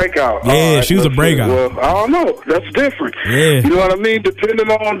was a breakout. Yeah, Right, she was a breakout. Well, I don't know. That's different. Yeah. You know what I mean? Depending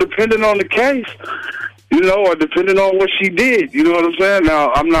on the case, you know, or depending on what she did. You know what I'm saying?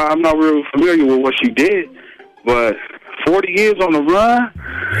 Now, I'm not real familiar with what she did, but 40 years on the run,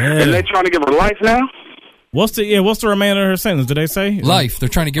 and they trying to give her life now. What's the remainder of her sentence? Did they say life? They're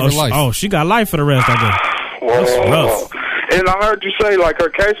trying to give her life. She got life for the rest, I guess. That's rough. And I heard you say, like, her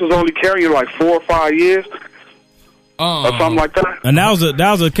case was only carrying, like, 4 or 5 years. Or something like that. And that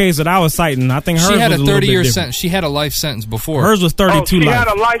was a case that I was citing. I think hers she had was a a 30-year sentence. sentence. She had a life sentence before. Hers was 32 she life. had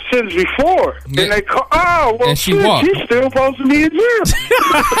a life sentence before. Yeah. And they and she walked. She's still supposed to be in jail.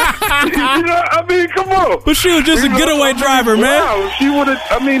 You know, I mean, come on. But she was just a getaway driver, man. Wow, if she would have,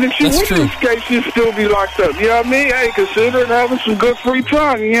 I mean, if she That's would true. have escaped, she'd still be locked up. You know what I mean? Hey, considering having some good free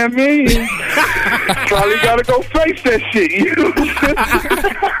time, you know what I mean? Probably got to go face that shit, you know what I'm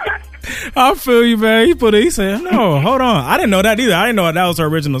saying? I feel you, man. He said, no, hold on. I didn't know that either. I didn't know that was her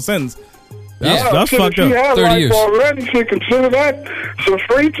original sentence. That's fucked She up. had 30 life years. already. She consider that some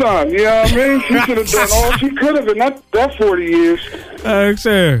free time. You know what I mean? She should have done all she could have in that 40 years.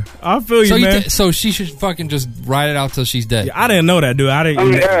 Sure. I feel you, man. So she should fucking just ride it out till she's dead. I didn't know that, dude.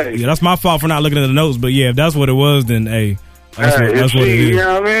 Yeah, that's my fault for not looking at the notes. But yeah, if that's what it was, then hey, that's what it is. You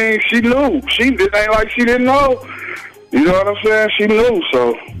know what I mean? She knew. It ain't like she didn't know. You know what I'm saying? She knew,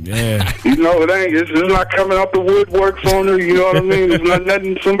 so. Yeah. You know, it's not coming out the woodworks on her, you know what I mean? It's not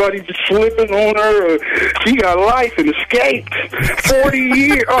nothing, somebody just slipping on her. She got life and escaped. 40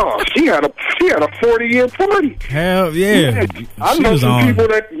 years. Oh, she had a 40-year party. Hell yeah. I know some people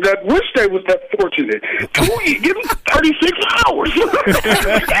that wish they was that fortunate. 2 years, give them 36 hours.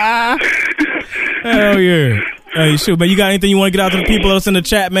 Hell yeah. Hey, shoot, man, you got anything you want to get out to the people that's in the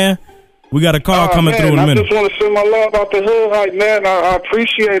chat, man? We got a call coming through in a minute. I just want to send my love out to hood hype, man. I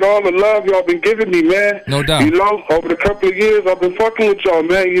appreciate all the love y'all been giving me, man. No doubt. You know, over the couple of years I've been fucking with y'all,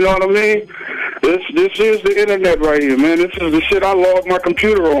 man. You know what I mean? This is the internet right here, man. This is the shit I log my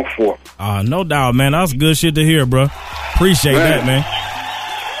computer on for. No doubt, man. That's good shit to hear, bro. Appreciate that, man.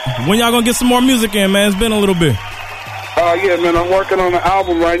 When y'all gonna get some more music in, man? It's been a little bit. Yeah, man. I'm working on an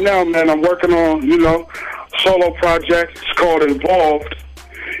album right now, man. I'm working on, solo project. It's called Involved.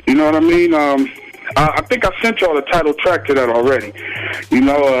 You know what I mean? I think I sent y'all the title track to that already.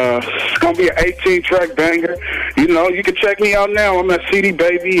 It's going to be an 18-track banger. You can check me out now. I'm at CD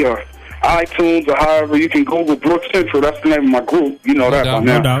Baby or iTunes or however. You can Google Brook Central. That's the name of my group. You know that by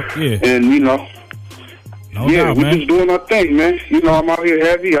now. No doubt, yeah. And, No doubt, we're man. just doing our thing, man. I'm out here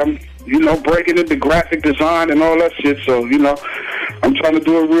heavy. I'm, breaking into graphic design and all that shit. So, I'm trying to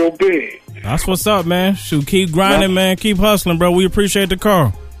do it real big. That's what's up, man. Shoot, keep grinding, man. Keep hustling, bro. We appreciate the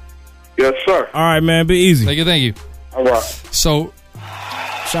call. Yes, sir. All right, man. Be easy. Thank you. All right. So,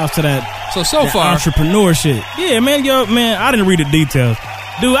 shouts to that. So that far, entrepreneur shit. Yeah, man. I didn't read the details,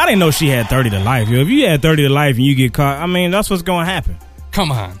 dude. I didn't know she had 30 to life. If you had 30 to life and you get caught, that's what's gonna happen.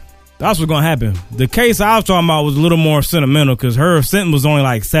 Come on. That's what's gonna happen. The case I was talking about was a little more sentimental because her sentence was only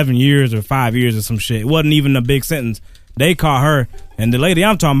like 7 years or 5 years or some shit. It wasn't even a big sentence. They caught her, and the lady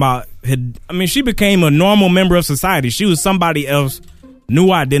I'm talking about she became a normal member of society. She was somebody else,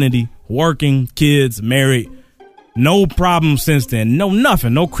 new identity, working, kids, married, no problem since then,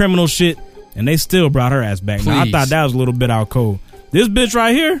 nothing, no criminal shit, and they still brought her ass back. Now, I thought that was a little bit out cold. This bitch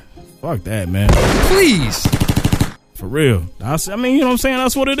right here, fuck that, man. Please. For real. You know what I'm saying?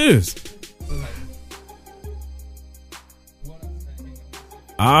 That's what it is.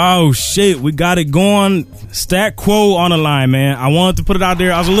 Oh, shit. We got it going. Stat Quo on the line, man. I wanted to put it out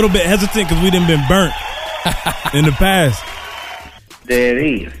there. I was a little bit hesitant because we done been burnt in the past. There it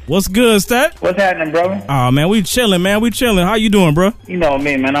is. What's good, Stat? What's happening, brother? Oh, man, we chilling, man. We chilling. How you doing, bro? You know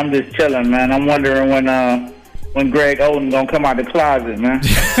me, man. I'm just chilling, man. I'm wondering when Greg Oden gonna come out the closet, man.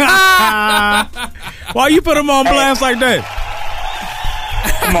 Why you put him on blast like that?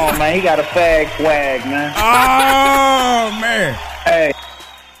 Come on, man. He got a fag swag, man. Oh, man. Hey,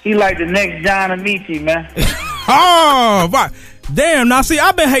 he like the next John Amici, man. Oh, right. Damn, now see,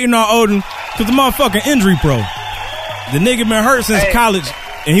 I've been hating on Odin because the motherfucking injury pro. The nigga been hurt since college,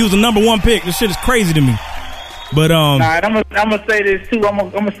 and he was the number 1 pick. This shit is crazy to me. But Nah, I'm gonna say this too. I'm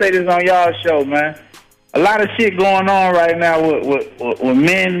gonna say this on y'all's show, man. A lot of shit going on right now with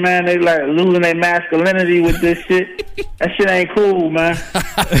men, man. They like losing their masculinity with this shit. That shit ain't cool, man.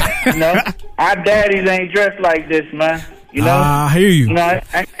 You know, our daddies ain't dressed like this, man. You know, I hear you. You know,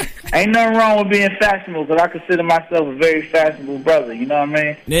 ain't nothing wrong with being fashionable because I consider myself a very fashionable brother. You know what I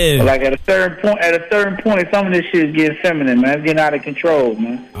mean? Yeah. But like at a certain point, some of this shit is getting feminine, man. It's getting out of control,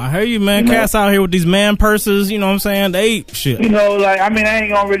 man. I hear you, man. Cats out here with these man purses. You know what I'm saying? They eat shit. You know, like I mean, I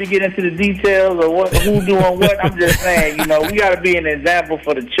ain't gonna really get into the details or who doing what. I'm just saying, you know, we gotta be an example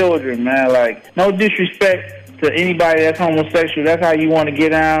for the children, man. Like, no disrespect to anybody that's homosexual. That's how you want to get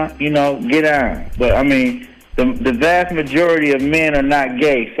down. You know, get down. But I mean. The vast majority of men are not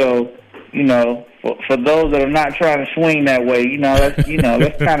gay, so you know, for those that are not trying to swing that way,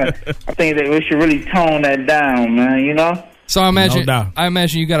 that's kind of. I think that we should really tone that down, man. You know. So I imagine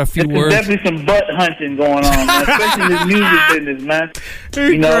you got a few words. There's definitely some butt hunting going on, man, especially in this music business, man.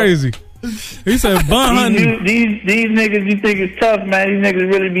 He's crazy. He said butt hunting. These niggas you think is tough, man. These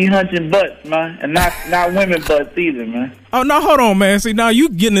niggas really be hunting butts, man, and not women butts either, man. Oh no, hold on, man. See, now you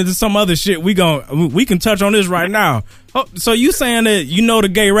getting into some other shit. We can touch on this right now. Oh, so you saying that you know the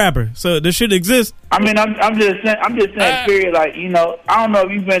gay rapper? So this shit exists? I mean, I'm just saying. Period. Like, you know, I don't know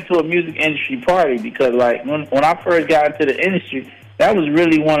if you've been to a music industry party because, like, when I first got into the industry, that was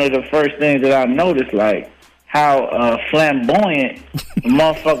really one of the first things that I noticed, like how flamboyant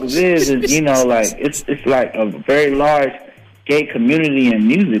motherfuckers is, and you know, like it's like a very large gay community in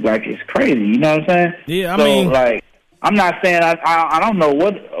music. Like, it's crazy. You know what I'm saying? Yeah, I mean, like, I'm not saying I don't know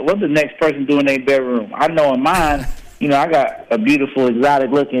what the next person do in their bedroom. I know in mine, you know, I got a beautiful,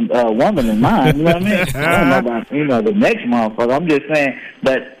 exotic-looking woman in mine. You know what I mean? I don't know about the next motherfucker. I'm just saying,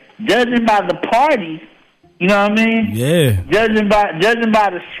 but judging by the parties, you know what I mean? Yeah. Judging by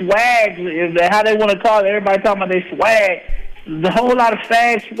the swag, how they want to call it, everybody talking about their swag. The whole lot of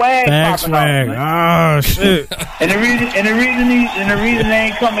swag popping off. Oh shit! and the reason they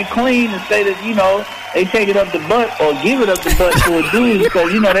ain't coming clean and say that, you know, they take it up the butt or give it up the butt to a dude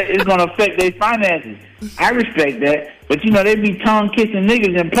because, you know, that it's gonna affect their finances. I respect that, but you know, they be tongue kissing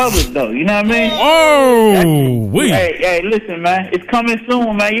niggas in public though. You know what I mean? Oh, hey, listen, man, it's coming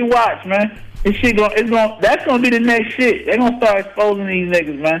soon, man. You watch, man. This shit that's gonna be the next shit. They're gonna start exposing these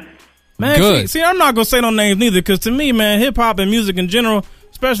niggas, man. Man, see, I'm not gonna say no names neither, because to me, man, hip hop and music in general,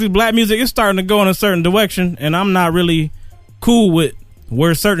 especially black music, it's starting to go in a certain direction, and I'm not really cool with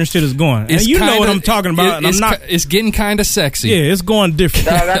where certain shit is going. And you know what I'm talking about. It's getting kind of sexy. Yeah, it's going different.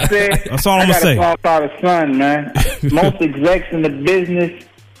 That's all I'm gonna say. I got a song called Son, man. Most execs in the business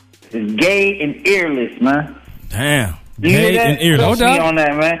is gay and earless, man. Damn. Gay and earless. No doubt on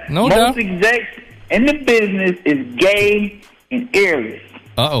that, man. No Most doubt. execs in the business is gay and earless.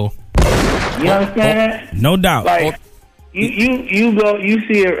 Uh-oh. You understand that? No doubt. Like, you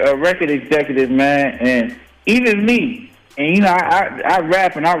see a record executive, man, and even me, and you know, I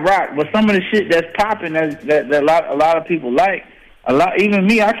rap and I rock, but some of the shit that's popping that a lot of people like, even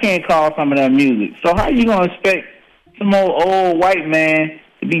me, I can't call some of that music. So how you gonna expect some old white man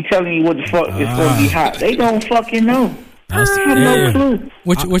to be telling you what the fuck is supposed to be hot? They don't fucking know. I have no clue.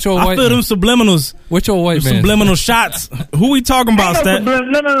 Which old white I feel man? them subliminals. Which old white man? Subliminal shots. Who we talking about, Stat? No.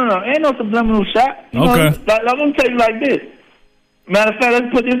 Ain't no subliminal shot. You know, okay. Like, I'm going to tell you like this. Matter of fact,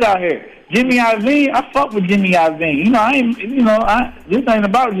 let's put this out here. Jimmy Iovine, I fuck with Jimmy Iovine. You know, this ain't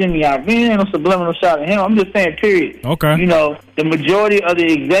about Jimmy Iovine. Ain't no subliminal shot at him. I'm just saying, period. Okay. You know, the majority of the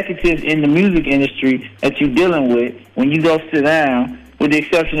executives in the music industry that you're dealing with, when you go sit down, with the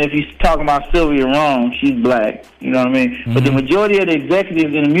exception if you're talking about Sylvia Rome, she's black. You know what I mean? Mm-hmm. But the majority of the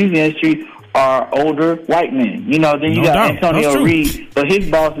executives in the music industry are older white men. You know, then you got Antonio Reed, but his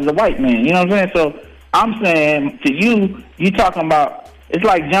boss is a white man. You know what I'm saying? So I'm saying to you talking about, it's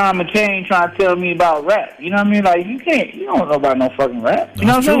like John McCain trying to tell me about rap. You know what I mean? Like, you don't know about no fucking rap. You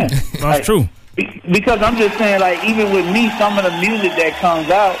know what I'm saying? That's true. Because I'm just saying, like, even with me, some of the music that comes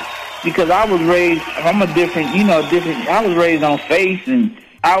out, because I was raised, I was raised on Face and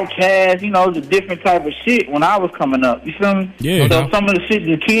Outkast, you know, the different type of shit when I was coming up. You feel me? Yeah. So some of the shit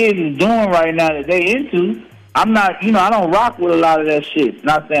the kids is doing right now that they into, I'm not, you know, I don't rock with a lot of that shit.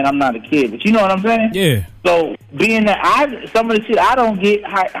 Not saying I'm not a kid, but you know what I'm saying? Yeah. So being that some of the shit I don't get,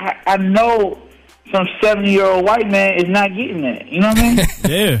 I know some 70-year-old white man is not getting that. You know what I mean?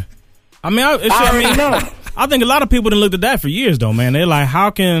 Yeah. I mean, I already know. I think a lot of people done looked at that for years, though, man. They're like, how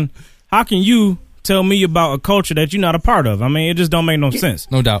can you tell me about a culture that you're not a part of. I mean, it just don't make no sense.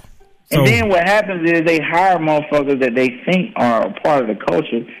 No doubt. And then what happens is they hire motherfuckers that they think are a part of the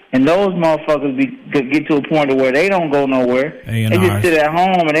culture, and those motherfuckers get to a point where they don't go nowhere. They just sit at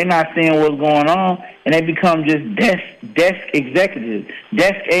home and they're not seeing what's going on, and they become just desk executives,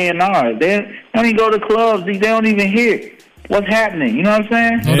 desk A&Rs. They don't even go to clubs. They don't even hear what's happening. You know what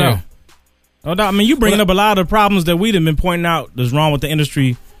I'm saying? No doubt. No doubt. I mean, you bringing up a lot of the problems that we've been pointing out that's wrong with the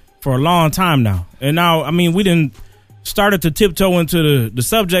industry for a long time now. And now, I mean, we didn't started to tiptoe into the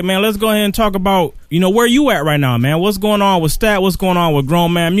subject, man. Let's go ahead and talk about, where you at right now, man. What's going on with Stat? What's going on with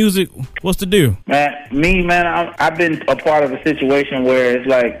Grown Man Music? What's the deal? Man, I've been a part of a situation where it's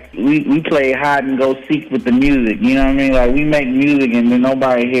like we play hide and go seek with the music. You know what I mean? Like, we make music and then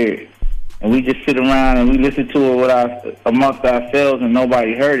nobody hear it. And we just sit around and we listen to it amongst ourselves and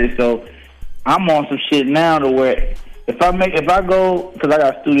nobody heard it. So I'm on some shit now to where if I go, because I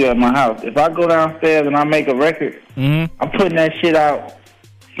got a studio at my house, if I go downstairs and I make a record, I'm putting that shit out.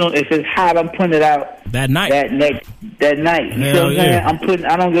 So if it's hot, I'm putting it out that night. That night. You know what I'm saying?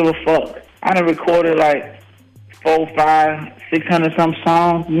 I don't give a fuck. I done recorded like 400, 500, 600 some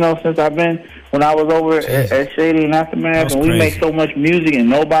songs, since when I was over at Shady Aftermath, and we make so much music and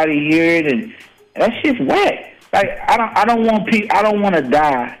nobody hear it, and that shit's whack. Like, I don't want to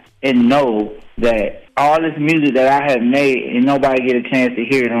die and know that all this music that I have made and nobody get a chance to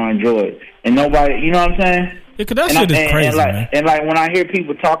hear it or enjoy it. And nobody, you know what I'm saying? Yeah, cause that shit is crazy, man. And like when I hear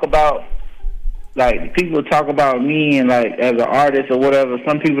people talk about, me and like as an artist or whatever,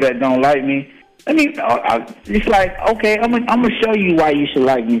 some people that don't like me, it's like, okay, I'm gonna show you why you should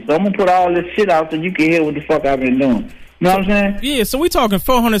like me. So I'm gonna put all this shit out so you can hear what the fuck I've been doing. You know what I'm saying? Yeah, so we talking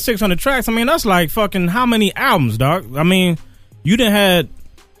 400, 600 tracks. I mean, that's like fucking how many albums, dog? I mean, you done had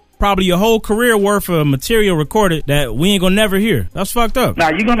probably your whole career worth of material recorded that we ain't gonna never hear. That's fucked up. Nah,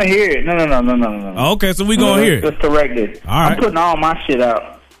 you're gonna hear it. No. Oh, okay, so we gonna hear it. Let's correct it. All right. I'm putting all my shit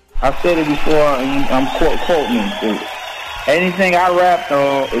out. I said it before, and I'm quoting me. Anything I rapped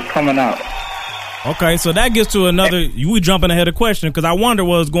on is coming out. Okay, so that gets to another. We jumping ahead of question because I wonder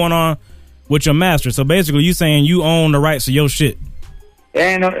what's going on with your master. So basically, you saying you own the rights to your shit.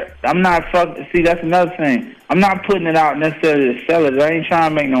 And I'm not see, that's another thing. I'm not putting it out necessarily to sell it. I ain't trying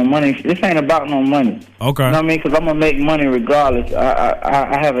to make no money. This ain't about no money. Okay. You know what I mean? Because I'm going to make money regardless.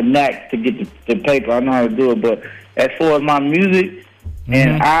 I have a knack to get the paper. I know how to do it. But as far as my music,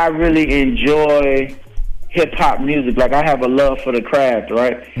 and I really enjoy hip-hop music. Like, I have a love for the craft,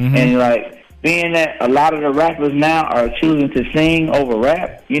 right? And, like, being that a lot of the rappers now are choosing to sing over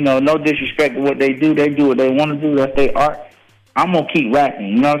rap, no disrespect to what they do. They do what they want to do. That's their art. I'm going to keep rapping,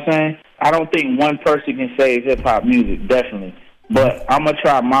 you know what I'm saying? I don't think one person can save hip-hop music, definitely. But I'm going to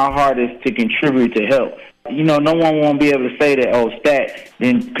try my hardest to contribute to help. No one won't be able to say that, Stat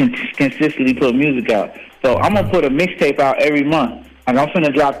then consistently put music out. So I'm going to put a mixtape out every month. And I'm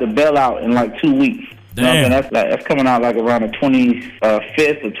finna drop the Bell out in like 2 weeks. You know what I'm saying? That's coming out like around the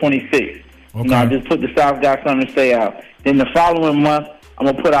 25th or 26th. Okay. I just put the South Got Something to Say out. Then the following month, I'm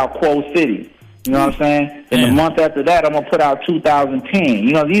going to put out Quo City. You know what I'm saying? And the month after that, I'm going to put out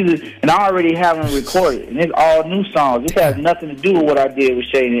 2010. And I already have them recorded. And it's all new songs. This has nothing to do with what I did with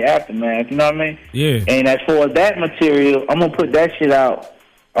Shady Aftermath. You know what I mean? Yeah. And as far as that material, I'm going to put that shit out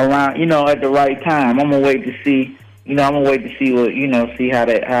around, at the right time. I'm going to wait to see, what, see how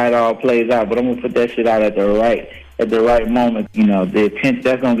it all plays out. But I'm going to put that shit out at the right moment. The attention,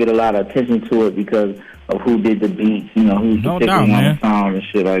 that's going to get a lot of attention to it because of who did the beats, who's no the doubt, man. Song and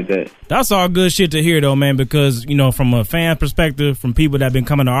shit like that. That's all good shit to hear, though, man, because, from a fan perspective, from people that been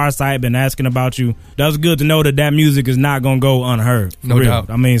coming to our site, been asking about you, that's good to know that music is not going to go unheard. No doubt.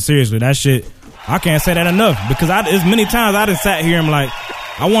 I mean, seriously, that shit, I can't say that enough, because as many times I done sat here and I'm like,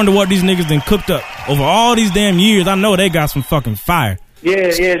 I wonder what these niggas done cooked up over all these damn years. I know they got some fucking fire. Yeah,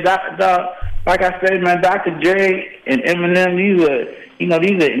 like I said, man, Dr. Dre and Eminem,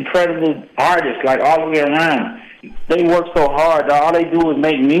 these are incredible artists, like all the way around. They work so hard, dog. All they do is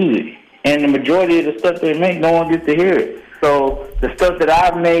make music. And the majority of the stuff they make, no one gets to hear it. So the stuff that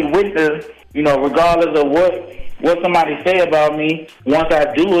I've made with them, regardless of what somebody say about me, once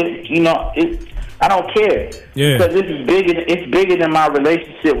I do it, I don't care. Yeah. Because it's bigger than my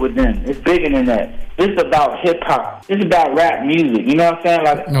relationship with them. It's bigger than that. It's about hip-hop. It's about rap music. You know what I'm saying?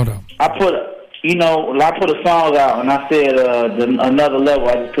 Like, no doubt. I put a song out, and I said Another Level.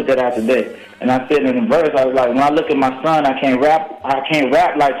 I just put that out today, and I said in the verse, I was like, when I look at my son, I can't rap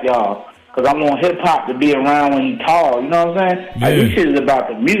like y'all, because I'm on hip hop to be around when he tall. You know what I'm saying? Yeah. Like, this shit is about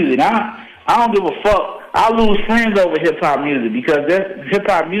the music. I don't give a fuck. I lose friends over hip hop music because hip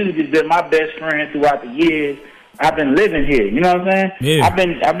hop music has been my best friend throughout the years I've been living here. You know what I'm saying? Yeah.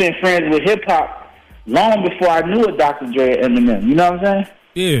 I've been friends with hip hop long before I knew a Dr. Dre and Eminem. You know what I'm saying?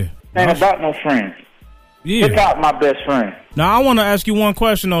 Yeah. Ain't about no friends. Yeah. Hip hop, my best friend. Now, I want to ask you one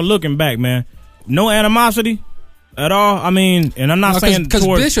question on looking back, man. No animosity at all? I mean, and I'm not saying... Because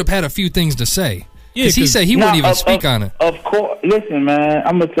Bishop had a few things to say. Yeah, because he said he wouldn't even speak on it. Of course. Listen, man,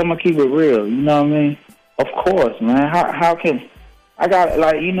 I'm gonna keep it real. You know what I mean? Of course, man. How can... I got,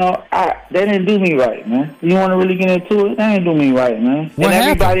 like, you know, they didn't do me right, man. You want to really get into it? They ain't do me right, man. What and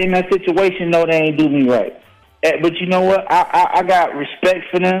happened? Everybody in that situation know they ain't do me right. But you know what? I got respect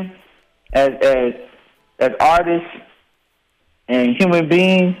for them as artists and human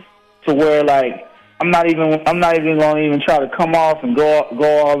beings, to where, like, I'm not even gonna try to come off and go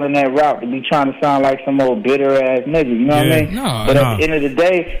all in that route to be trying to sound like some old bitter ass nigga. You know what I mean? But at the end of the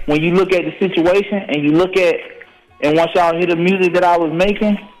day, when you look at the situation and you look at, and once y'all hear the music that I was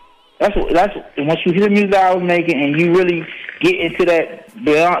making, that's once you hear the music that I was making and you really get into that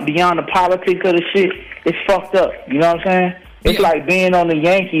beyond the politics of the shit, it's fucked up. You know what I'm saying? It's like being on the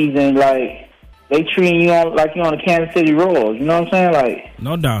Yankees and, like, they treating you like you're on the Kansas City Royals. You know what I'm saying? Like,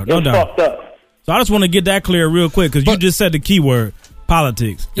 no doubt. It's fucked up. So I just want to get that clear real quick, because you just said the keyword,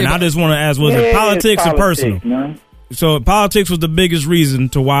 politics. And I just want to ask, was it politics or personal? Man. So politics was the biggest reason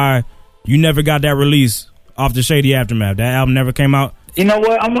to why you never got that release off the Shady Aftermath. That album never came out? You know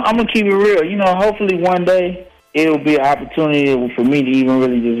what? I'm going to keep it real. You know, hopefully one day it'll be an opportunity for me to even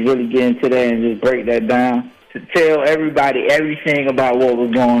really get into that and just break that down, to tell everybody everything about what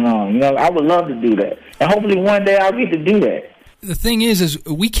was going on. You know, I would love to do that. And hopefully one day I'll get to do that. The thing is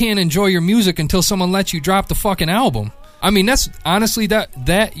we can't enjoy your music until someone lets you drop the fucking album. I mean, that's honestly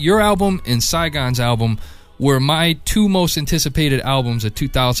that your album and Saigon's album were my two most anticipated albums of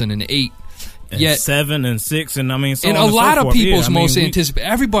 2008. And 7 and 6, and I mean, so and on a and lot so of forth. people's I mean, most anticipated.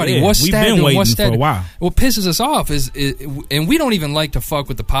 Everybody, what's we've that been doing? waiting What's that? for a while. What pisses us off is, and we don't even like to fuck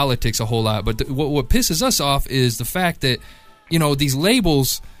with the politics a whole lot. But what pisses us off is the fact that, you know, these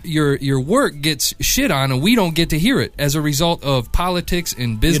labels, your work gets shit on, and we don't get to hear it as a result of politics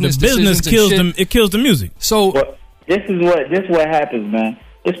and business. The business decisions kills and them. It kills the music. So this is what happens, man.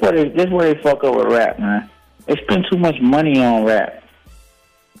 This where they fuck up with rap, man. They spend too much money on rap.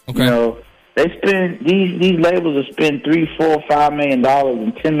 Okay. You know, they spend these labels will spend $3, $4, $5 million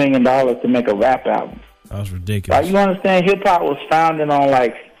and $10 million to make a rap album. That's ridiculous. Like, you understand? Hip hop was founded on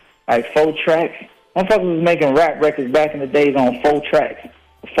like 4 tracks. Motherfuckers was making rap records back in the days on 4 tracks,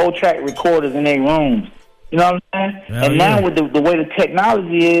 4-track recorders in their rooms. You know what I'm saying? Hell and now with the way the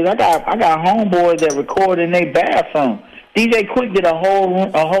technology is, I got homeboys that record in their bathroom. DJ Quick did a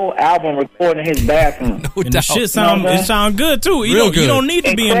whole album recording in his bathroom. And the shit sound good too. You don't need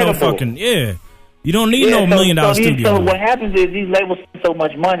to be in no fucking You don't need no $1 million studio. So what happens is these labels spend so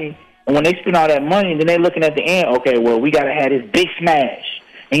much money, and when they spend all that money, then they're looking at the end. Okay, well, we gotta have this big smash.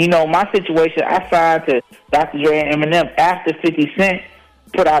 And you know, my situation, I signed to Dr. Dre and Eminem after 50 Cent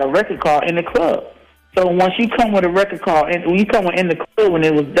put out a record called In the Club. So once you come with a record called, and when you come with In the Club, when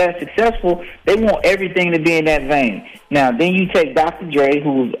it was that successful, they want everything to be in that vein. Now, then you take Dr. Dre,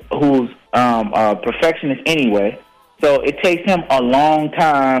 who's a perfectionist anyway. So it takes him a long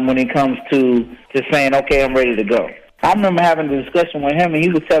time when it comes to saying, okay, I'm ready to go. I remember having a discussion with him, and he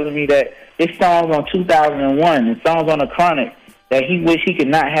was telling me that his songs on 2001 and songs on The Chronic that he wish he could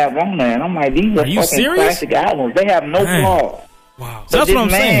not have on there. And I'm like, these are fucking serious? classic albums. They have no flaws. Wow. But That's this what I'm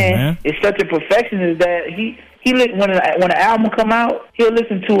saying, man. is such a perfectionist that he when an album come out, he'll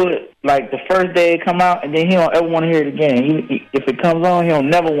listen to it like the first day it come out, and then he don't ever want to hear it again. If it comes on, he'll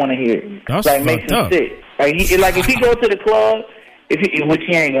never want to hear it. That's like makes him up. sick. Like if he go to the club, which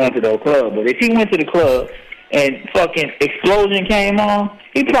he ain't going to the club, but if he went to the club and fucking Explosion came on,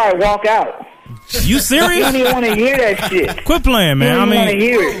 he'd probably walk out. You serious? He don't even want to hear that shit. Quit playing, man. He don't want to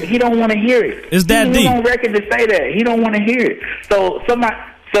hear it. He don't want to hear it. It's that deep. He's on record to say that. He don't want to hear it. So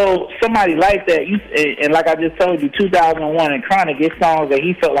somebody like that, and like I just told you, 2001 and Chronic, his songs that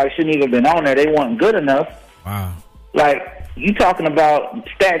he felt like shouldn't even been on there, they weren't good enough. Wow. Like, you talking about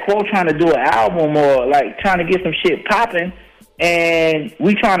Stat Quo trying to do an album or like trying to get some shit popping, and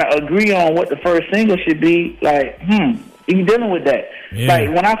we trying to agree on what the first single should be. Like, you dealing with that. Yeah. Like,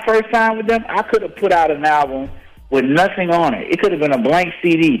 when I first signed with them, I could have put out an album with nothing on it. It could have been a blank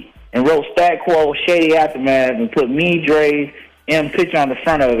CD and wrote Stat Quo, Shady Aftermath, and put me, Dre, M picture on the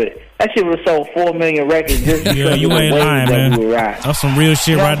front of it. That shit would have sold 4 million records just because Yeah, you of the ain't way lying, that man. we would ride. That's some real shit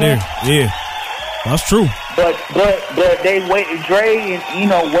You know right what I'm there. Yeah, that's true. But they waited. Dre,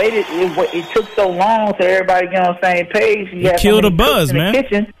 waited. It took so long to everybody get on the same page. It killed the buzz, man.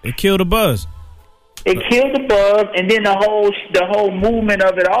 It killed the buzz. It killed the buzz, and then the whole movement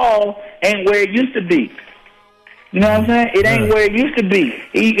of it all ain't where it used to be. You know what I'm saying? It ain't where it used to be.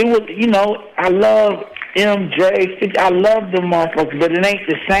 It was, you know, I love Dre, I love them motherfuckers, but it ain't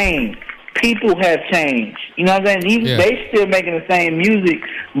the same. People have changed. You know what I'm saying? They still making the same music,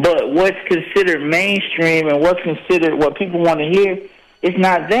 but what's considered mainstream and what's considered what people want to hear, it's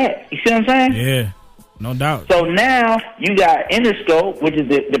not that. You see what I'm saying? Yeah, no doubt. So now you got Interscope, which is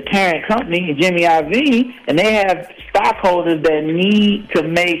the parent company, Jimmy Iovine, and they have stockholders that need to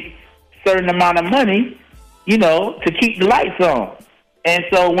make certain amount of money, you know, to keep the lights on. And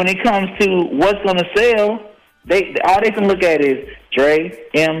so when it comes to what's going to sell, all they can look at is Dre,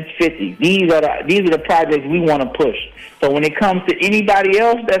 M50. These are the projects we want to push. So when it comes to anybody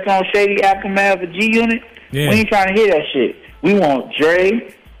else that's on Shady Aftermath or G Unit, we ain't trying to hear that shit. We want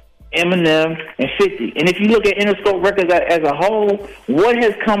Dre, Eminem, and 50. And if you look at Interscope Records as a whole, what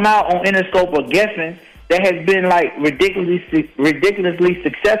has come out on Interscope or Geffen that has been like ridiculously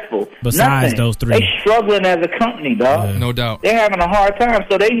successful? Besides those three, they struggling as a company, dog. No doubt. They're having a hard time,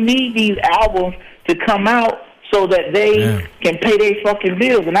 so they need these albums to come out so that they can pay their fucking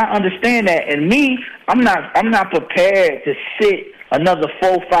bills. And I understand that. And me, I'm not prepared to sit another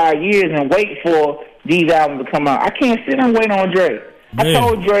 4-5 years and wait for these albums to come out. I can't sit and wait on Dre. I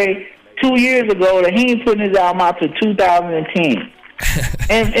told Dre 2 years ago that he ain't putting his album out till 2010.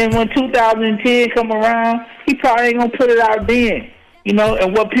 and when 2010 come around, he probably ain't gonna put it out then. You know,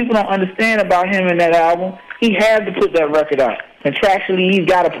 and what people don't understand about him in that album, he had to put that record out. Contractually, he's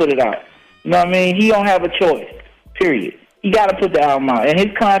got to put it out. You know what I mean? He don't have a choice, period. He got to put the album out. In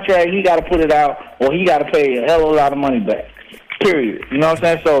his contract, he got to put it out, or he got to pay a hell of a lot of money back, period. You know what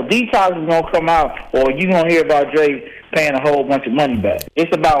I'm saying? So Detox is going to come out, or you're going to hear about Dre paying a whole bunch of money back.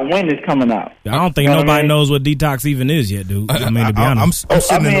 It's about when it's coming out. I don't think nobody knows what Detox even is yet, dude. I mean, to be honest.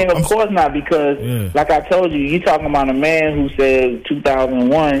 Of course not, because like I told you, you're talking about a man who says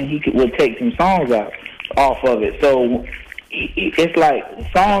 2001 he would take some songs out off of it. So it's like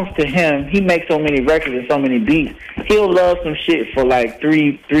songs to him, he makes so many records and so many beats, he'll love some shit for like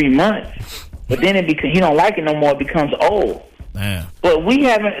three months, but then he don't like it no more, it becomes old. Man. But we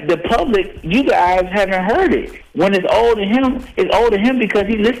haven't, the public, you guys haven't heard it. When it's old to him, it's old to him because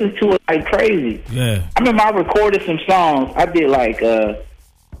he listens to it like crazy. Yeah. I remember I recorded some songs. I did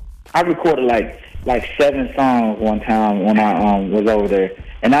I recorded like 7 songs one time when I was over there.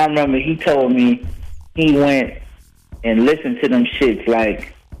 And I remember he told me he went and listened to them shits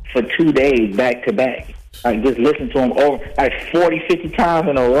like for 2 days back to back. Like just listen to them over like 40, 50 times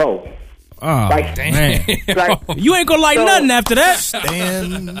in a row. Oh, like, man. Like, you ain't gonna like nothing after that.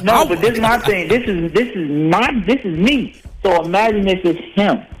 No, but this is my thing. This is me. So imagine this is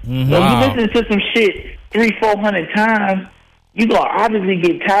him. Mm-hmm. So if you listen to some shit 300-400 times, you gonna obviously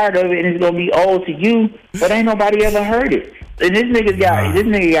get tired of it, and it's gonna be old to you. But ain't nobody ever heard it. And this nigga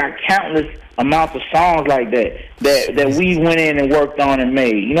got countless amounts of songs like that we went in and worked on and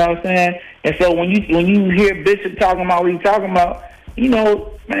made. You know what I'm saying? And so when you hear Bishop talking about what he's talking about, you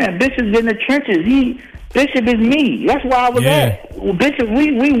know, man, Bishop's in the trenches. Bishop is me. That's why I was at. Well, Bishop,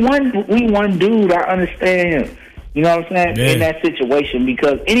 we one dude. I understand him. You know what I'm saying? In that situation,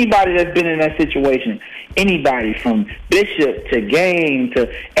 because anybody that's been in that situation, anybody from Bishop to Game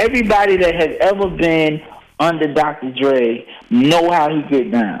to everybody that has ever been under Dr. Dre know how he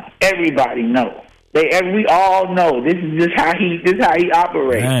get down. Everybody know. We all know this is just how he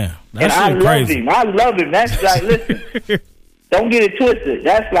operates. Man, and I love him. I love him. That's like, listen. Don't get it twisted.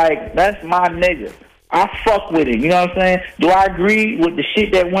 That's my nigga. I fuck with him. You know what I'm saying? Do I agree with the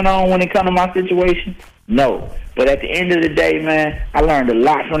shit that went on when it come to my situation? No. But at the end of the day, man, I learned a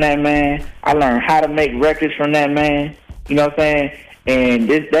lot from that man. I learned how to make records from that man. You know what I'm saying? And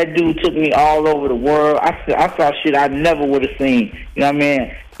that dude took me all over the world. I saw shit I never would have seen. You know what I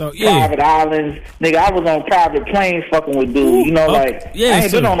mean? So, private islands. Nigga, I was on private planes fucking with dudes. You know, I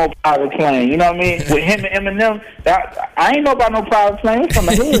ain't been on no private plane. You know what I mean? With him and Eminem, I ain't know about no private plane. It's from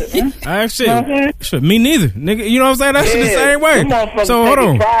the hood, man. Shit, me neither. Nigga, you know what I'm saying? That shit the same way. So hold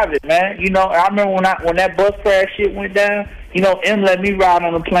on. Private, man. You know, I remember when that bus crash shit went down, you know, M let me ride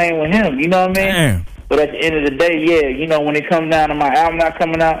on the plane with him. You know what I mean? Damn. But at the end of the day, you know, when it comes down to my album not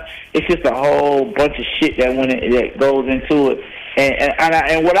coming out, it's just a whole bunch of shit that goes into it.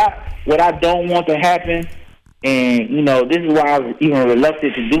 And what I don't want to happen, and you know, this is why I was even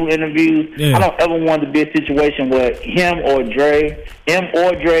reluctant to do interviews. I don't ever want to be a situation where M or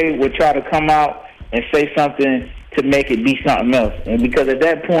Dre would try to come out and say something to make it be something else. And because at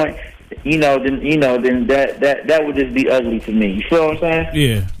that point, then that would just be ugly to me. You feel what I'm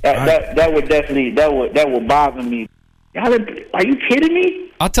saying? Yeah. That would definitely that would bother me. Y'all, are you kidding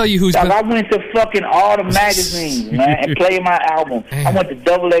me? I'll tell you who's been... I went to fucking all the magazines, man, and played my album. Man. I went to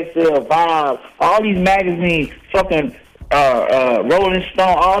XXL, Vibe, all these magazines, fucking Rolling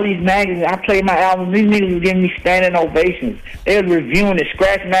Stone, all these magazines. I played my album. These niggas was giving me standing ovations. They was reviewing it.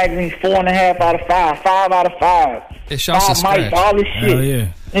 Scratch magazines, 4.5 out of 5, 5 out of 5. It shouts to Scratch. All this shit. Hell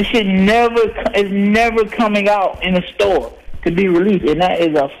yeah. This shit is never coming out in a store to be released, and that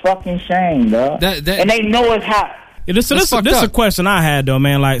is a fucking shame, dog. And they know it's hot. Yeah, this is a question I had though,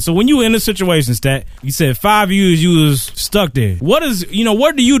 man. Like, so when you were in this situation, Stat, you said 5 years you was stuck there. What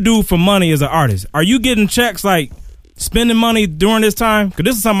do you do for money as an artist? Are you getting checks, like spending money during this time? Because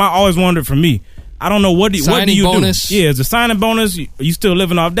this is something I always wondered for me. I don't know what do you bonus. do? Yeah, is a signing bonus? Are you still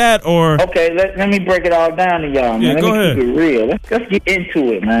living off that, or? Okay, let me break it all down to y'all, man. Yeah, go ahead. Keep it real. Let's get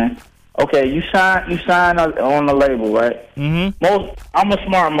into it, man. Okay, you sign on the label, right? Mm-hmm. I'm a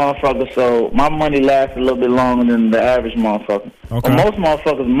smart motherfucker, so my money lasts a little bit longer than the average motherfucker. Okay. But most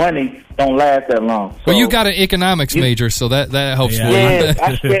motherfuckers' money don't last that long. So well, you got an economics major, so that helps. Yeah,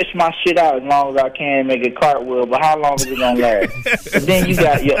 I stretch my shit out as long as I can, make a cartwheel. But how long is it gonna last? But then you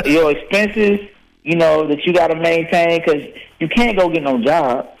got your expenses, you know, that you got to maintain because you can't go get no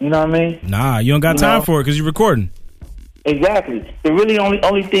job. You know what I mean? Nah, you don't got time for it because you're recording. Exactly. The really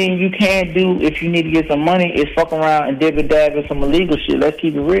only thing you can do if you need to get some money is fuck around and dib and dab in some illegal shit. Let's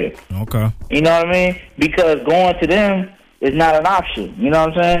keep it real. Okay. You know what I mean? Because going to them is not an option. You know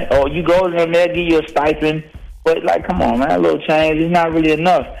what I'm saying? Or you go to them, they'll give you a stipend. But, like, come on, man, a little change. It's not really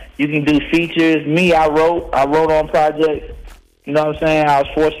enough. You can do features. Me, I wrote on projects. You know what I'm saying? I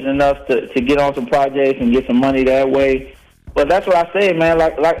was fortunate enough to get on some projects and get some money that way. But that's what I said, man.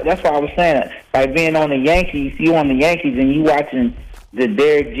 Like that's what I was saying. Like being on the Yankees, you on the Yankees and you watching the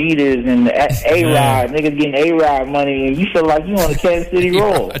Derek Jeters and the A-Rod, niggas getting A-Rod money, and you feel like you on the Kansas City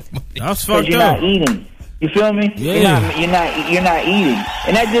Roll. That's fucked you're up. Not eating. You feel me? Yeah. You're not eating,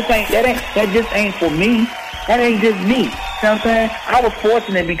 and that just ain't for me. That ain't just me. You know what I'm saying? I was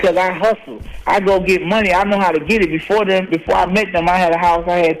fortunate because I hustled. I go get money. I know how to get it. Before I met them, I had a house.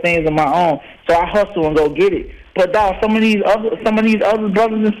 I had things of my own. So I hustle and go get it. But dog, some of these other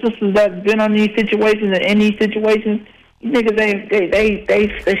brothers and sisters that's been on these situations and in these situations, these niggas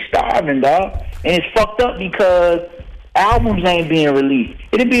they starving, dog. And it's fucked up because albums ain't being released.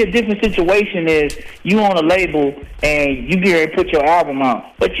 It'd be a different situation if you on a label and you get ready to put your album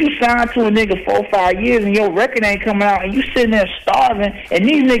out. But you signed to a nigga 4 or 5 years and your record ain't coming out and you sitting there starving and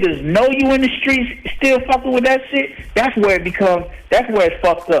these niggas know you in the streets still fucking with that shit. That's where it's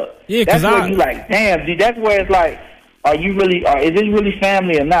fucked up. Yeah, that's where you like, damn, dude, that's where it's like, is this really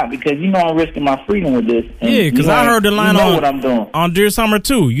family or not? Because you know I'm risking my freedom with this. Yeah, because I heard the line what I'm doing. On Dear Summer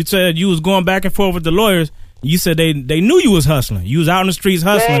too. You said you was going back and forth with the lawyers. You said they knew you was hustling. You was out in the streets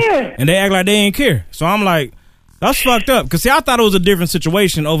hustling, and they act like they ain't care. So I'm like, that's fucked up. Because, see, I thought it was a different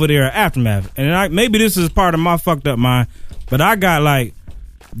situation over there at Aftermath. And maybe this is part of my fucked up mind, but I got, like,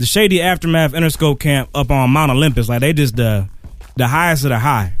 the Shady Aftermath Interscope camp up on Mount Olympus. Like, they just the highest of the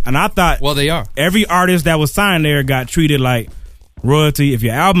high. And I thought they are. Every artist that was signed there got treated like royalty. If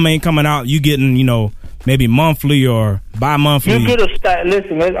your album ain't coming out, you getting, you know, maybe monthly or bi-monthly. You get a stipend.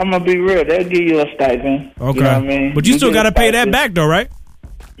 Listen, I'm going to be real. They'll give you a stipend. Okay. You know what I mean? But you still got to pay that back, though, right?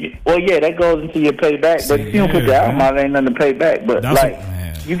 Well, yeah, that goes into your payback. But if you don't put the album out, there ain't nothing to pay back. But,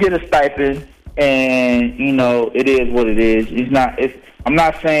 you get a stipend, and, you know, it is what it is. I'm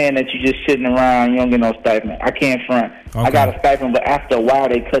not saying that you're just sitting around, you don't get no stipend. I can't front. Okay. I got a stipend, but after a while,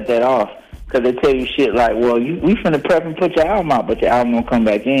 they cut that off. Because they tell you shit like, well, we finna prep and put your album out, but your album won't come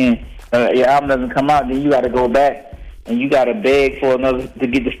back in. Your album doesn't come out, then you got to go back and you got to beg for another to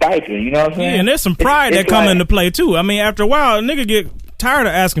get the stipend. You know what I'm saying? Yeah, and there's some pride that come into play too. I mean, after a while, a nigga get tired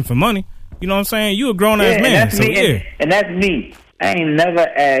of asking for money. You know what I'm saying? You a grown ass man. That's me. And that's me. I ain't never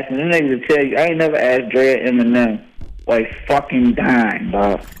asked. And them niggas will tell you, I ain't never asked Dre or Eminem for a fucking dime,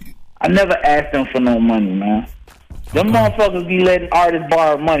 dog. I never asked them for no money, man. Them motherfuckers be letting artists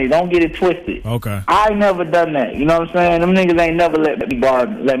borrow money. Don't get it twisted. Okay. I never done that. You know what I'm saying? Them niggas ain't never let me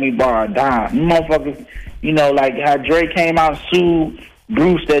borrow a dime. Them motherfuckers, you know, like how Dre came out and sued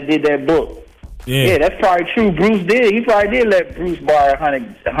Bruce that did that book. Yeah, that's probably true. Bruce did. He probably did let Bruce borrow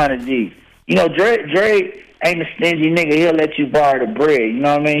 100 G's. You know, Dre ain't a stingy nigga. He'll let you borrow the bread. You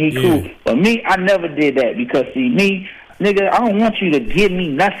know what I mean? He cool. But me, I never did that because, see, me, nigga, I don't want you to give me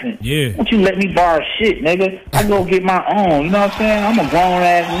nothing. Yeah. I want you to let me borrow shit, nigga. I go get my own. You know what I'm saying? I'm a grown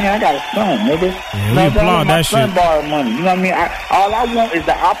ass man. I got a son, nigga. Yeah, you know what I'm saying? My that son shit. borrow money. You know what I mean? All I want is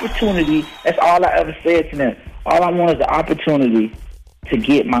the opportunity. That's all I ever said to them. All I want is the opportunity to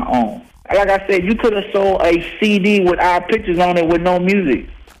get my own. Like I said, you could have sold a CD with our pictures on it with no music.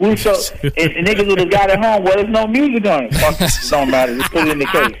 And niggas would have got it home. Well, there's no music on it. Fuck, don't matter. Just put it in the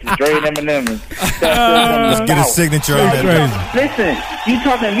case. It's Dre and Eminem. Let's get a signature on that. Listen,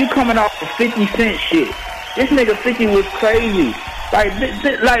 you coming off of 50 Cent shit. This nigga 50 was crazy. Let's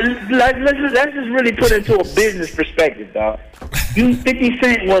just really put it into a business perspective, dog. 50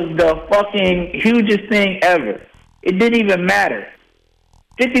 Cent was the fucking hugest thing ever. It didn't even matter.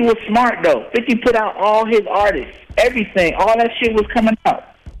 50 was smart, though. 50 put out all his artists. Everything. All that shit was coming out.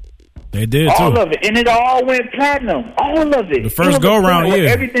 They did, too. All of it. And it all went platinum. All of it. The first go-around, yeah.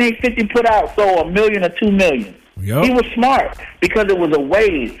 Everything 50 put out sold $1 million or $2 million. Yep. He was smart because it was a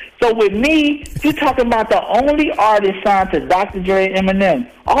wave. So with me, you're talking about the only artist signed to Dr. Dre and Eminem.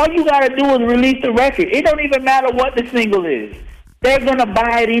 All you got to do is release the record. It don't even matter what the single is. They're going to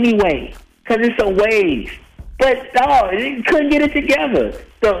buy it anyway because it's a wave. But, dog, they couldn't get it together.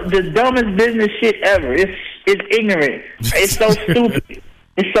 The dumbest business shit ever. It's ignorant. It's so stupid.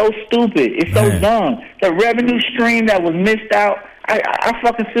 It's so stupid. It's so dumb. The revenue stream that was missed out, I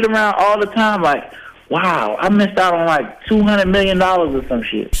fucking sit around all the time like, wow, I missed out on like $200 million or some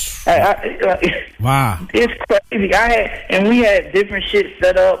shit. Wow. It's crazy. We had different shit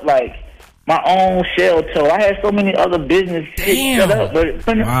set up, like my own shell toe. I had so many other business shit set up, but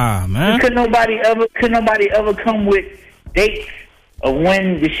could nobody ever come with dates of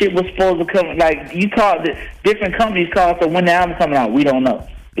when the shit was supposed to come. Like you called the different companies called for when the album coming out. We don't know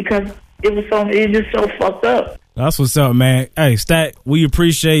because it's just so fucked up. That's what's up, man. Hey, Stat, we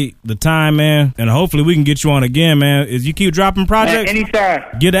appreciate the time, man, and hopefully we can get you on again, man. As you keep dropping projects, man,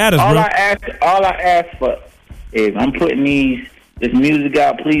 anytime. Get at us, all bro. All I ask for is I'm putting this music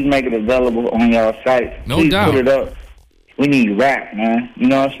out. Please make it available on y'all site. No please doubt. Put it up. We need rap, man. You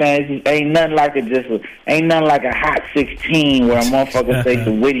know what I'm saying? It just ain't nothing like a Hot 16 where a motherfucker say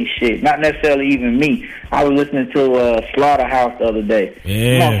some witty shit. Not necessarily even me. I was listening to Slaughterhouse the other day.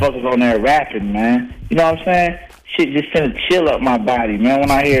 Yeah. Motherfuckers on there rapping, man. You know what I'm saying? Shit just finna chill up my body, man,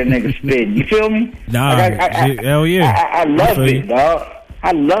 when I hear a nigga spitting. You feel me? Nah, hell yeah. I love it, dog.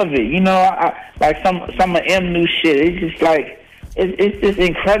 I love it. You know, I like some of M new shit. It's just like it's just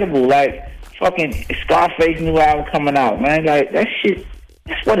incredible. Like fucking Scarface new album coming out, man. Like that shit.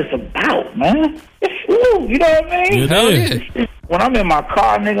 That's what it's about, man. You know what I mean? Yeah. When I'm in my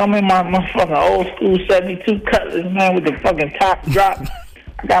car, nigga, I'm in my fucking old school 72 Cutlass, man, with the fucking top drop.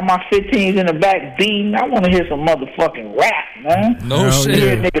 I got my 15s in the back beating. I want to hear some motherfucking rap, man. No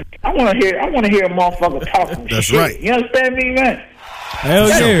shit. I want to hear a motherfucker talk some shit. That's right. You understand me, man? Hell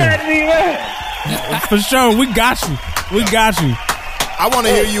yeah. Understand me, man? For sure. We got you. I want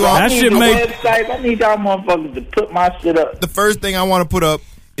to hear you on that shit. I need y'all motherfuckers to put my shit up. The first thing I want to put up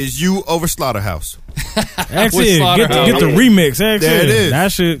is you over Slaughterhouse. That's it. Get the remix. That's there it is.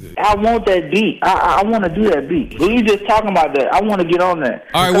 That shit. I want that beat. I want to do that beat. We was just talking about that. I want to get on that.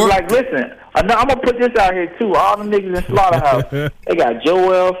 All right, like, listen, I'm gonna put this out here too. All the niggas in Slaughterhouse, they got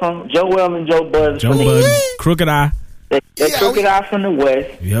Joel and Joe Budden. Crooked Eye. They Crooked Eye from the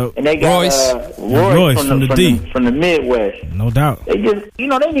West. Yep. And they got Royce from the D. From the Midwest. No doubt. They just, they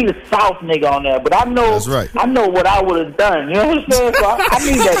need a South nigga on there. But I know, that's right. I know what I would have done. You know what I'm saying? So I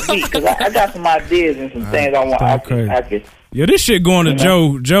need that beat because I got some ideas and some things I want. I could. Yo, this shit going to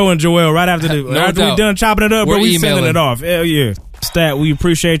Joe and Joel right after we done chopping it up, bro. We sending it off. Hell yeah. Stat, we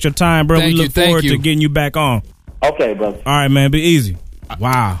appreciate your time, bro. We look forward to getting you back on. Okay, brother. All right, man. Be easy.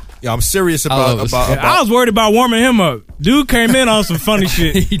 Wow. Yeah, I'm serious about I was worried about warming him up. Dude came in on some funny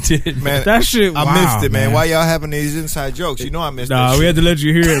shit. He did, man. That shit. I missed it, man. Why y'all having these inside jokes? You know I missed. Nah, we had to let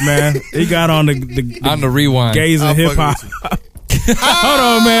you hear it, man. He got on the rewind. Gays and hip hop. Hold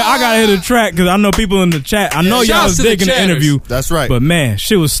on, man. I gotta hit a track because I know people in the chat. I know y'all was digging the interview. That's right. But man,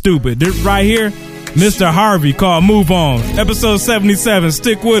 shit was stupid. This right here, Mr. Harvey called "Move On," episode 77.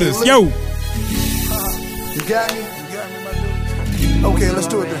 Stick with us, yo. You got me, my dude. Okay, let's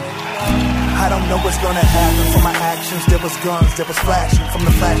do it then. I don't know what's gonna happen. From my actions, there was guns, there was flashing. From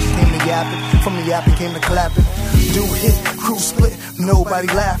the flashes came the yapping. From the yapping came the clapping. Dude hit, crew split, nobody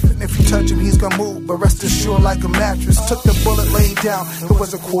laughing. If you touch him, he's gonna move, but rest assured like a mattress. Took the bullet, laid down, it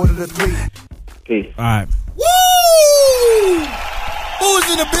was 2:45. Peace. All right. Woo!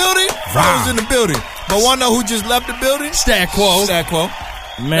 Who's in the building? Who's in the building? But wanna know who just left the building? Stat Quo.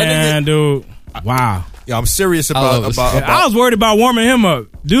 Man, dude. Wow. Yeah, I'm serious about I was worried about warming him up.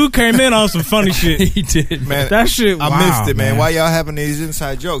 Dude came in on some funny shit. He did, man. That shit. I missed it, man. Why y'all having these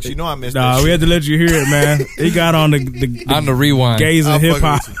inside jokes? You know I missed. Nah, we had to let you hear it, man. He got on the rewind. Gays and hip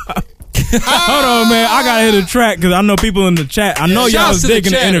hop. Hold on, man. I gotta hit a track because I know people in the chat. I know y'all was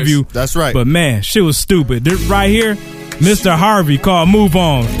digging the interview. That's right. But man, shit was stupid. This right here, Mr. Harvey called "Move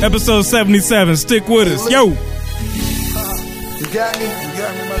On," episode 77. Stick with us, yo. You got me,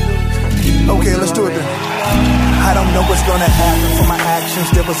 my dude. Okay, let's do it then. I don't know what's gonna happen. From my actions,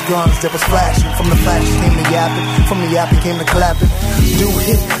 there was guns, there was flashing. From the flashes came the yapping. From the yapping came the clapping. Dude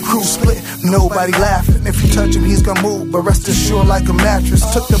hit, crew split, nobody laughing. If you touch him, he's gonna move, but rest assured like a mattress.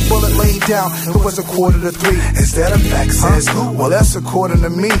 Took the bullet, laid down, it was 2:45. Is that a fact? Says who? Well, that's according to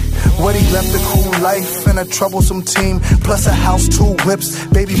me. What he left a cool life and a troublesome team. Plus a house, 2 whips,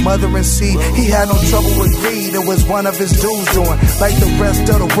 baby mother and seed. He had no trouble with greed, it was one of his dudes doing. Like the rest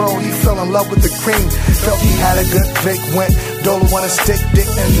of the world, he fell in love with the cream. Felt he had a good Vic, went Dolo on a stick,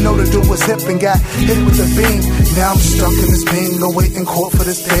 didn't know the dude was hip and got hit with a beam. Now I'm stuck in this bingo, waiting court for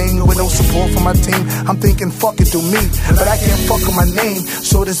this thing with no support from my team. I'm thinking fuck it, do me, but I can't fuck with my name.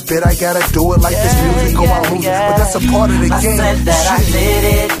 So this bit I gotta do it like this music go out lose, but that's a part of the game. I said that I did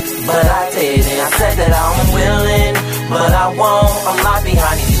it, but I didn't. I said that I'm willing, but I won't. I'm locked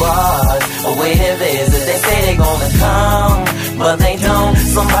behind these bars, awaiting visits. They say they gonna come, but they don't.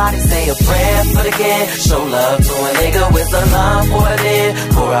 Somebody say a prayer for the kid. Show love to a nigga with the love for it.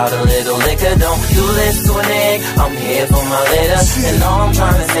 Pour out a little liquor, don't do this to a nigga. I'm here for my litter, and all I'm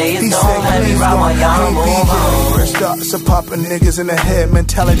trying to say is don't let me ride while y'all move on. First starts a poppin' niggas in the head.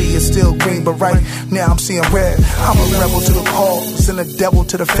 Mentality is still green, but right now I'm seeing red. I'm a rebel to the cause and a devil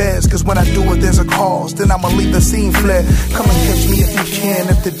to the feds. Cause when I do it, there's a cause. Then I'ma leave the scene fled. Come and catch me if you can.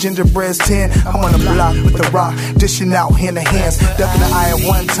 If the gingerbread's 10, I'm on the block with the rock, dishing out hand to hands. Ducking the eye at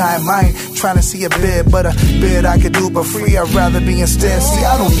one time. I ain't trying to see a bed, but a bed I could do, but free I'd rather be instead. See,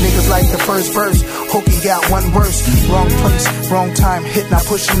 I don't niggas like the first verse. Hokey got one verse. Wrong place, wrong time, hit not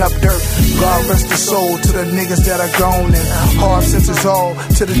pushing up dirt. God rest the soul to the niggas that are gone, and hard senses all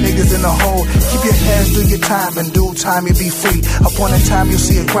to the niggas in the hole. Keep your hands, do your time, in due time you'll be free. Upon that time you'll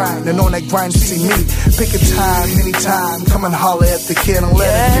see a grind, and on that grind you see me. Pick a time, anytime, come and holler at the kid and let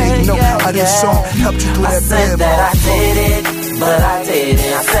a nigga know how this song helped you through that bed. I said that I did it, but I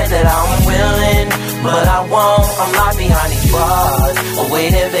didn't. I said that I'm willing, but I won't. I'm locked behind these bars,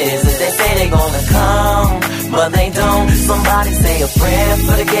 awaiting visits. They say they gonna come, but they don't. Somebody say a prayer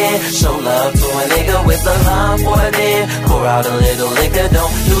for the kid. Show love to a nigga with the love for the dead. Pour out a little liquor,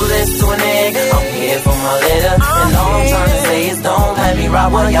 don't do this to a nigga. I'm here for my litter, and all I'm trying to say is don't let me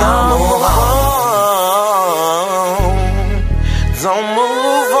ride while y'all move on. Don't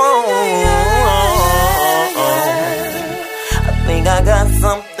move on. I think I got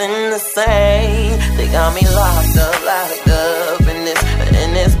something to say. They got me locked up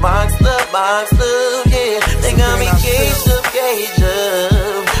in this boxed up, yeah. They got me caged up.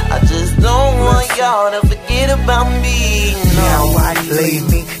 I just don't want y'all to forget about me. Now I lay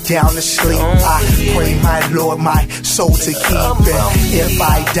me down to sleep. I pray my Lord my soul to keep. And if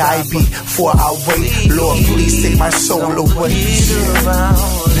I die before I wait, Lord please take my soul away.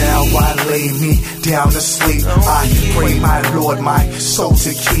 Now I lay me down to sleep. I pray my Lord my soul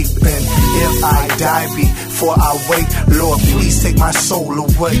to keep. And if I die before I wait, Lord please take my soul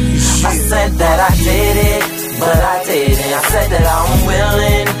away. I said that I did it, but I didn't. I said that I'm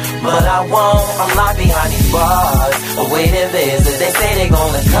willing, but I won't. I'm locked behind these bars, awaiting visits. They say they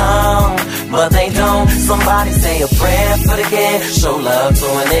gonna come, but they don't. Somebody say a prayer for the kid. Show love to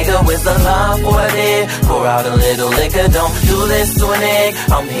a nigga with the love for the dead. Pour out a little liquor, don't do this to a nigga.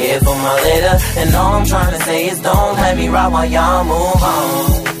 I'm here for my litter, and all I'm trying to say is don't let me ride while y'all move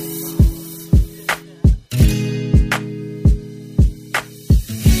on.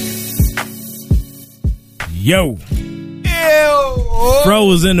 Yo. Bro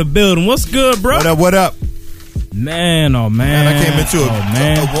was in the building. What's good, bro? What up? Man, oh man. I came into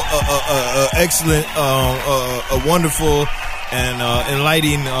a excellent, a wonderful and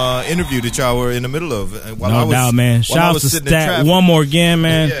enlightening interview that y'all were in the middle of. No doubt, man. Shout out to Stat one more again,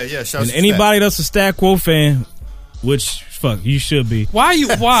 man. Yeah. Shout out to anybody that's a Stat Quo fan, which fuck you should be. Why?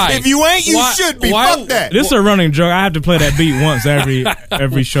 If you ain't, you should be. Fuck that. This is a running joke. I have to play that beat once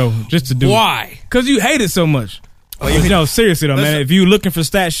every show just to do. Why? Because you hate it so much. No, seriously though, man. If you looking for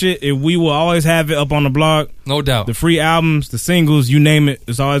Stat shit, we will always have it up on the blog. No doubt. The free albums, the singles, you name it,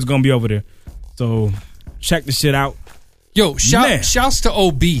 it's always gonna be over there. So check the shit out. Yo, shouts to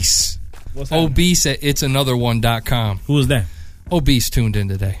Obese. Obese at itsanotherone.com. Who is that? Obese tuned in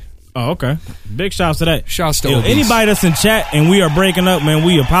today. Oh, okay. Big shouts to that. Shouts to Obese. Anybody that's in chat and we are breaking up, man,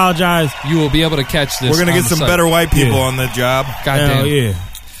 we apologize. You will be able to catch this. We're gonna get some better white people on the job. Goddamn. Yeah.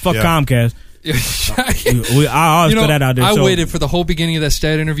 Fuck Comcast. I always put that out there. I waited for the whole beginning of that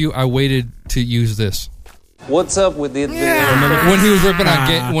Stat interview. I waited to use this. What's up with it? When he was ripping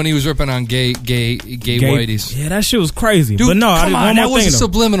on gay whiteys. Yeah, that shit was crazy. Dude, but no, come on, that was thing,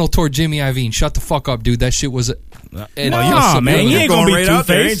 subliminal toward Jimmy Iovine. Shut the fuck up, dude. That shit was Nah, man, you ain't gonna be right out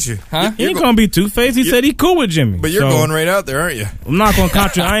there, ain't two-faced. you? Huh? He ain't gonna be two-faced. He said he cool with Jimmy. But you're So, going right out there, aren't you? I'm not gonna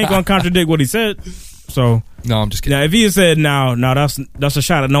I ain't gonna contradict what he said. So No, I'm just kidding. now, if he had said no, that's a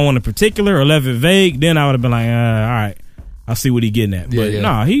shot at no one in particular or left it vague, then I would have been like, all right, I see what he getting at. But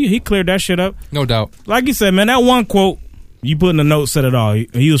nah, he cleared that shit up. No doubt. Like you said, man, that one quote you put in the note said it all.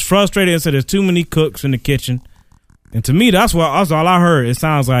 He was frustrated and said there's too many cooks in the kitchen. And to me, that's all I heard. It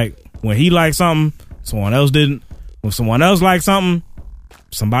sounds like when he liked something, someone else didn't. When someone else liked something,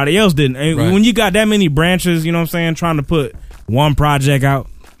 somebody else didn't. And Right. when you got that many branches, you know what I'm saying, trying to put one project out,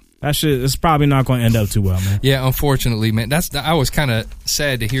 that shit, it's probably not going to end up too well, man. Yeah, unfortunately, man. I was kind of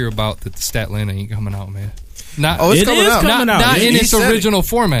sad to hear about that the Statlander ain't coming out, man. It's coming out. Not in its original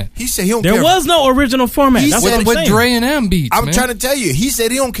format. He said he don't There care. was no original format. That's what I'm with saying. Dre and M beats, I'm man. trying to tell you. He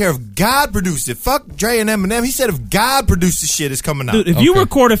said he don't care if God produced it. Fuck Dre and Eminem. He said if God produced the shit, it's coming out. Dude, if you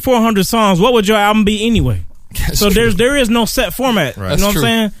recorded 400 songs, what would your album be anyway? So there is no set format. Right. You know That's what I'm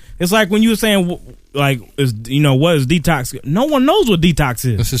saying? It's like when you were saying, like, what is Detox? No one knows what Detox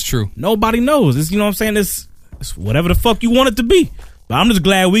is. This is true. Nobody knows. It's, you know what I'm saying? It's whatever the fuck you want it to be. But I'm just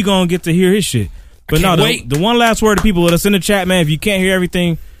glad we gonna get to hear his shit. But no, the one last word to people that's in the chat, man. If you can't hear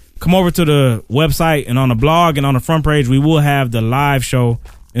everything, come over to the website and on the blog and on the front page, we will have the live show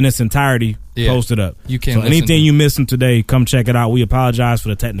in its entirety posted up. You can so listen anything you missed from today, come check it out. We apologize for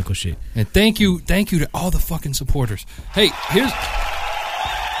the technical shit. And thank you to all the fucking supporters. Hey,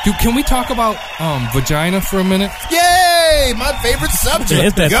 can we talk about vagina for a minute? Yay! My favorite subject. Yeah,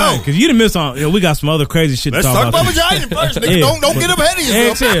 it's that Go. time because you didn't miss on. We got some other crazy shit. Let's to talk about vagina first. Nigga. Yeah. Don't get up ahead of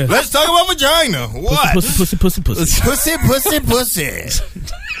yourself. Yeah. Let's talk about vagina. What? Pussy.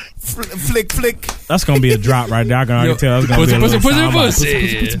 Flick. That's gonna be a drop right there. I can already tell. That's gonna be a little soundbite.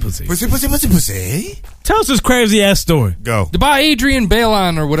 Pussy. Tell us this crazy ass story. Go. By Adrian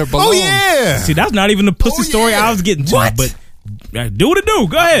Balon or whatever. Oh yeah. See, that's not even the pussy story I was getting to. What? But do what it do.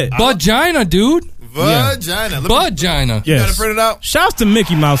 Go ahead. Vagina, dude. Vagina. Vagina. You gotta print it out. Shouts to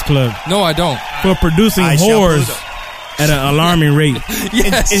Mickey Mouse Club. No, I don't. For producing whores at an alarming rate.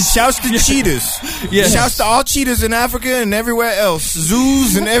 Yes. And shouts to cheetahs. Yes. Shouts to all cheetahs in Africa and everywhere else.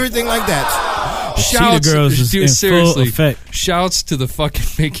 Zoos and everything like that. Shouts, Cheetah Girls is dude, in seriously. full effect. Shouts to the fucking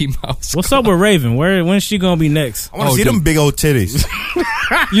Mickey Mouse. What's up with Raven? When's she gonna be next? I want to see them big old titties.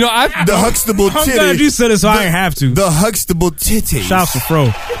 You know, the Huxtable I'm titty. glad you said it so I ain't have to. The Huxtable titties. Shouts to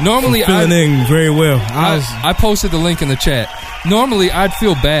Fro. Normally, I'm feeling in very well. I posted the link in the chat. Normally, I'd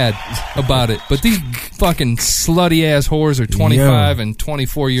feel bad about it, but these fucking slutty ass whores are 25 and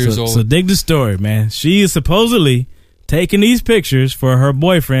 24 years old. So dig the story, man. She is supposedly taking these pictures for her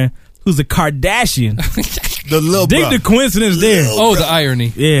boyfriend, who's a Kardashian. The little dig the coincidence there. Oh, the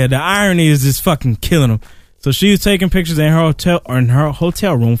irony. Yeah, the irony is just fucking killing him. So she was taking pictures in her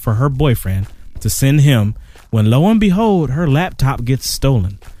hotel room for her boyfriend to send him. When lo and behold, her laptop gets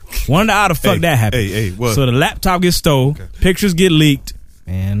stolen. Wonder how the fuck that happened. What? So the laptop gets stolen, pictures get leaked,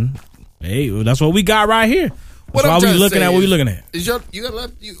 and that's what we got right here. That's why we looking at what we looking at. You got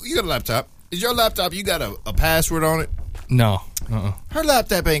a laptop. Is your laptop? You got a password on it? No. Her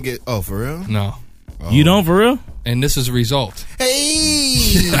laptop ain't get. Oh, for real? No. You don't for real? And this is a result. Hey,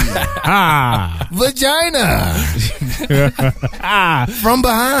 vagina. From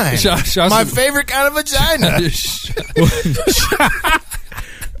behind. My favorite kind of vagina.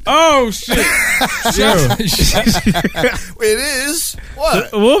 Oh shit! It is.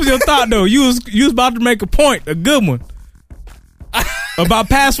 What? What was your thought though? You was about to make a point, a good one. About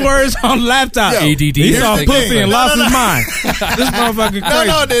passwords on laptop. ADD. He saw pussy and lost his mind. This motherfucker crazy.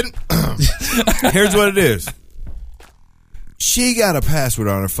 No, I didn't. Here's what it is. She got a password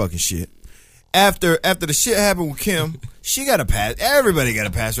on her fucking shit. After the shit happened with Kim, she got a pass. Everybody got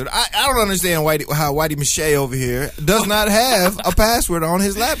a password. I don't understand how Whitey Michelle over here does not have a password on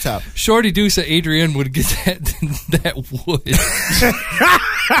his laptop. Shorty Deuce at Adrian would get that wood.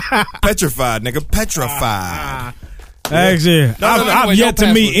 Petrified, nigga. Petrified. Actually, I've yet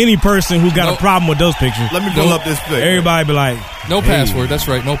to meet any person who got a problem with those pictures. Let me pull up this pic. Everybody be like, no password. That's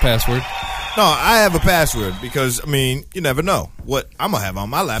right, no password. No, I have a password because, I mean, you never know what I'm going to have on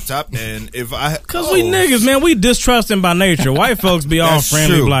my laptop. And if I... Because we niggas, man, we distrusting by nature. White folks be all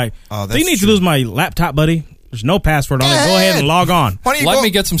friendly, true. like, do you need to lose my laptop, buddy? There's no password on it. Go ahead and log on. Let me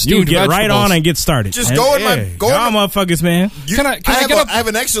get some steamed You get vegetables. right on and get started. Just go in my... Y'all motherfuckers, man. I have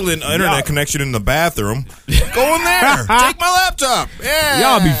an excellent internet connection in the bathroom. Go in there. Take my laptop.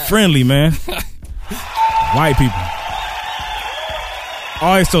 Yeah. Y'all be friendly, man. White people.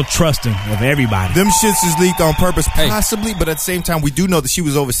 Always so trusting of everybody. Them shits is leaked on purpose, possibly, but at the same time, we do know that she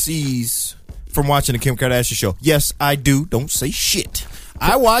was overseas from watching the Kim Kardashian show. Yes, I do. Don't say shit.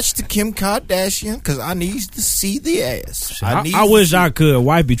 I watched the Kim Kardashian because I need to see the ass. I wish I could.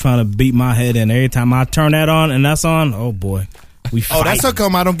 Wife be trying to beat my head in every time I turn that on and that's on. Oh boy, we fighting. Oh, that's how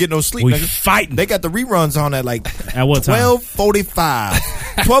come I don't get no sleep. We nigga. fighting. They got the reruns on at like at what time? 12:45.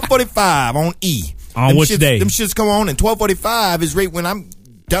 12:45 on E. On them which day? Them shits come on, and 12:45 is right when I'm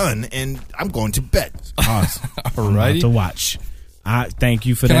done and I'm going to bed. Awesome. All righty. To watch. I thank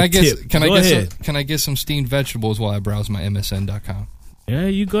you for Can that I get tip. can Go I get ahead. some, can I get some steamed vegetables while I browse my MSN.com? Yeah,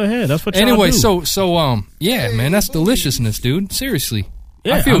 you go ahead. That's what y'all Anyway, do. so yeah, man, that's deliciousness, dude. Seriously.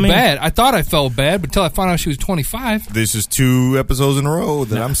 Yeah, I feel I mean- bad. I thought I felt bad until I found out she was 25. This is 2 episodes in a row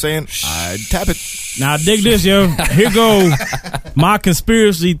that I'm saying I tap it. Now dig this, yo. Here go my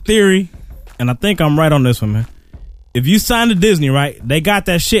conspiracy theory, and I think I'm right on this one, man. If you sign to Disney, right, they got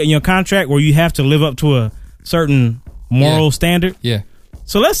that shit in your contract where you have to live up to a certain moral standard. Yeah.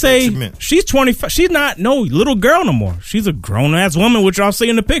 So let's say she's 25. She's not no little girl no more. She's a grown ass woman, which y'all see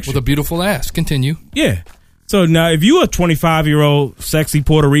in the picture with a beautiful ass. Continue. Yeah. So now, if you a 25-year-old sexy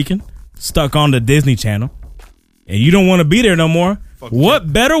Puerto Rican stuck on the Disney Channel, and you don't want to be there no more,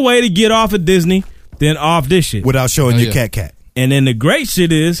 what better way to get off of Disney than off this shit without showing your cat? And then the great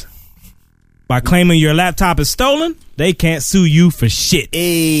shit is, by claiming your laptop is stolen, they can't sue you for shit.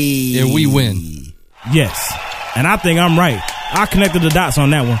 Yeah, we win. Yes. And I think I'm right. I connected the dots on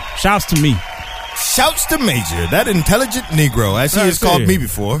that one. Shouts to me. Shouts to Major, that intelligent Negro, as he has called me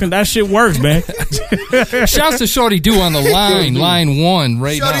before. That shit works, man. Shouts to Shorty Do on the line 1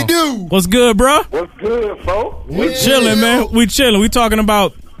 right now. Shorty Do. What's good, bro? What's good, folks? We chilling, man. We chilling. We talking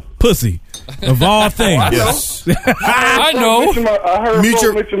about pussy. Of all things. Yes. I know. I heard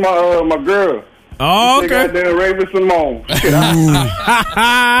folks mention my girl. Oh, okay. Goddamn Raven Simone. Shit,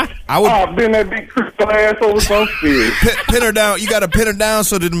 I've been that big crystal ass over some shit. Pin her down. You got to pin her down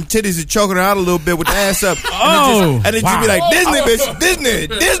so that them titties are choking her out a little bit with the ass up. Oh, and then just be like, Disney, bitch,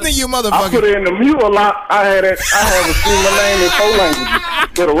 Disney, you motherfucker. I put her in the mute a lot. I have a seen my name in 4 languages.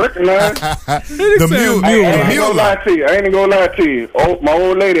 Better recognize. The mute. I ain't gonna lie to you. I ain't gonna lie to you. Oh, my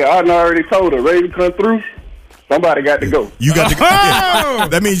old lady, I done already told her, Raven come through. Somebody got to go. You got to go. Yeah.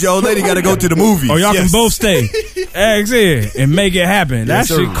 That means your old lady got to go to the movies. Or y'all can both stay. Ask it and make it happen. That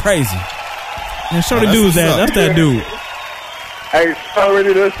shit crazy. And Shorty Do is that. That's that dude. Hey,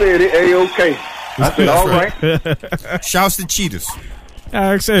 already done said it. A-okay. I said, all right. Shouts to cheaters.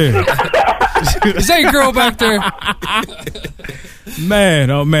 Ask it. Is that your girl back there? Man,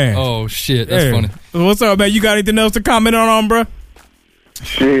 oh man. Oh shit, that's funny. What's up, man? You got anything else to comment on, bro?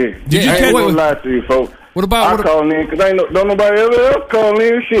 Shit. Did you I ain't gonna lie to you, folks. What about I call in because don't nobody else call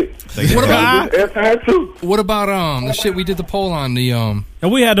in shit. What about too? What about the shit we did the poll on the And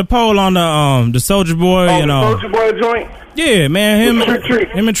we had the poll on the Soulja Boy and Soulja Boy joint. Yeah, man, him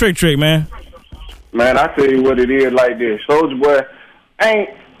and Trick, man. Man, I tell you what it is like this. Soulja Boy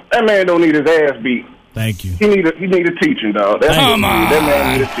that man don't need his ass beat. Thank you. He need a teaching, dog. Come on. That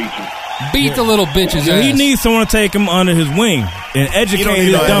man need a teaching. Beat the little bitch's ass. He needs someone to take him under his wing and educate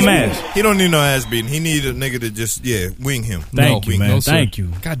his dumb ass. He don't need no ass beating. He need a nigga to just wing him. Thank you, man. No, Thank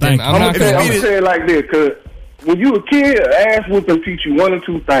you. God damn it. I'm gonna say it like this, cause when you a kid, ass whooping teach you 1 or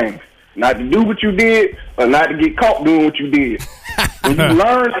 2 things: not to do what you did, or not to get caught doing what you did. When you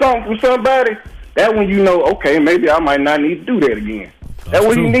learn something from somebody, that when you know, okay, maybe I might not need to do that again. That's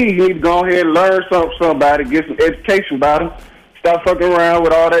what you need. You need to go ahead and learn something from somebody, get some education about them, stop fucking around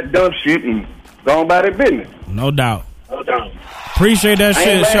with all that dumb shit, and go on about their business. No doubt. Appreciate that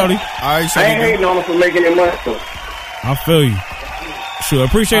shit, Shorty. All right, I ain't hating on them for making their money, though. I feel you. Sure,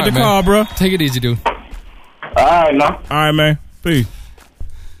 appreciate All right, the call, bro. Take it easy, dude. All right, no. All right, man. Peace.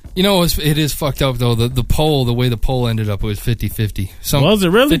 You know, it is fucked up, though. The poll, the way the poll ended up, it was 50-50. Was it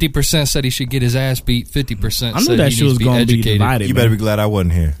really? 50% said he should get his ass beat. 50% I knew said that he shit needs was to be going to be educated. divided. You better be glad I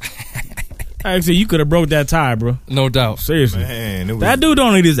wasn't here. Actually, you could have broke that tie, bro. No doubt. Seriously. Man, that dude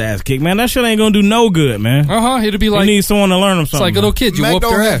don't need his ass kicked, man. That shit ain't gonna do no good, man. It'll be like he needs someone to learn him something. It's like little kids. You whoop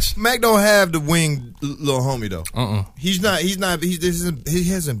their ass. Mac don't have the wing, little homie though. He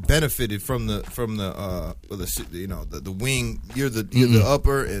hasn't benefited from the wing. You're the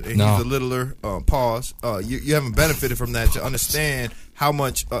upper, and he's the littler. Pause. You haven't benefited from that to understand how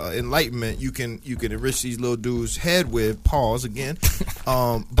much enlightenment you can enrich these little dudes' head with. Pause again.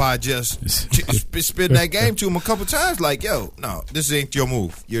 By just spitting that game to him a couple times, like, yo, no, this ain't your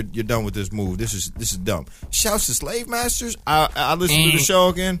move. You're done with this move. This is dumb. Shouts to Slave Masters. I listened to the show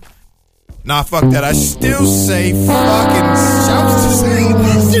again. Nah, fuck that. I still say fucking shouts to Slave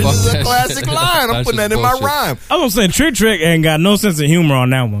Masters. This is a classic line. I'm putting that in my rhyme. I was saying Trick ain't got no sense of humor on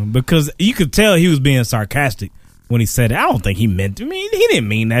that one because you could tell he was being sarcastic when he said it. I don't think he meant to. He didn't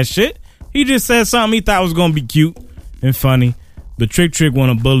mean that shit. He just said something he thought was gonna be cute and funny. But Trick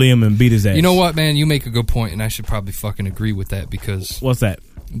want to bully him and beat his ass. You know what, man? You make a good point, and I should probably fucking agree with that because what's that?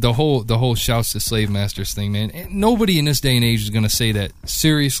 The whole shouts to slave masters thing, man. And nobody in this day and age is gonna say that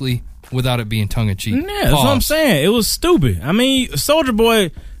seriously without it being tongue in cheek. Yeah, that's what I'm saying. It was stupid. I mean, Soulja Boy.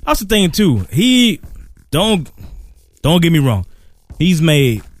 That's the thing too. He don't get me wrong. He's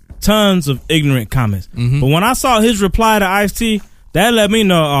made tons of ignorant comments, but when I saw his reply to Ice-T, that let me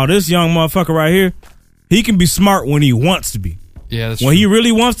know, oh, this young motherfucker right here, he can be smart when he wants to be. Yeah, that's when true. he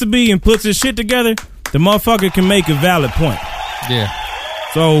really wants to be and puts his shit together, the motherfucker can make a valid point. Yeah.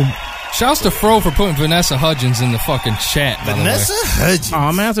 So, shouts to Fro for putting Vanessa Hudgens in the fucking chat. Vanessa Hudgens.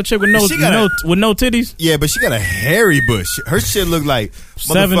 Oh man, that's a chick with no titties. Yeah, but she got a hairy bush. Her shit look like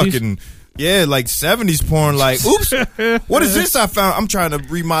 70s. motherfucking like 70s porn. Like, oops, what is this I found? I'm trying to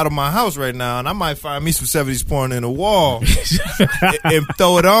remodel my house right now, and I might find me some 70s porn in the wall and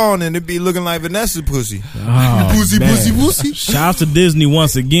throw it on, and it be looking like Vanessa's pussy. Oh, pussy, man. pussy, pussy. Shouts to Disney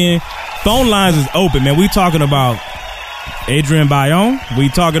once again. Phone lines is open, man. We talking about Adrian Bayonne. We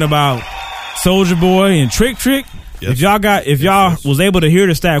talking about Soulja Boy and Trick. Yes. If y'all was able to hear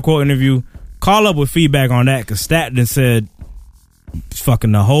the Stat Quo interview, call up with feedback on that, because Stat done said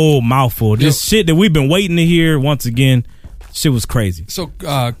fucking the whole mouthful. Just shit that we've been waiting to hear once again. Shit was crazy. So,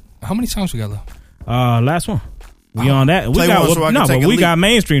 how many songs we got left? Last one. We on that. We play got one so I can take a we leak. got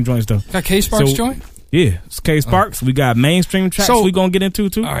mainstream joints though. Got K.Sparks joint? Yeah, it's K.Sparks. We got mainstream tracks So- we gonna get into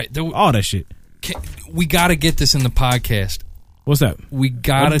too. All right, all that shit. We got to get this in the podcast. What's up? We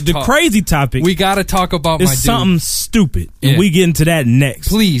gotta the talk. crazy topic. We gotta talk about my It's dude. something stupid, and Yeah. we get into that next.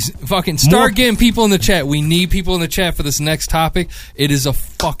 Please, fucking start getting people in the chat. We need people in the chat for this next topic. It is a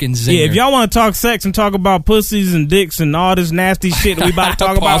fucking zinger. Yeah, if y'all want to talk sex and talk about pussies and dicks and all this nasty shit that we about to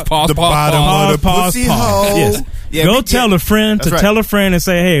talk about, the bottom of the pussy hole. Yes. Yeah, Go we tell a friend That's right. tell a friend and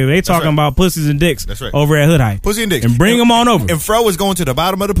say, hey, they talking right. about pussies and dicks That's right. over at Hood Hype. Pussy and dicks. And bring them on over. And Fro is going to the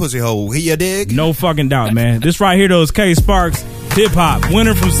bottom of the pussy hole. He a dig? No fucking doubt, man. This right here, though, is K.Sparks, hip hop,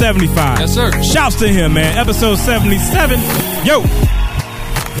 winner from 75. Yes, sir. Shouts to him, man. Episode 77. Yo.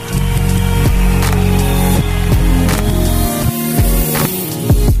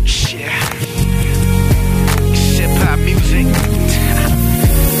 Hip-hop music.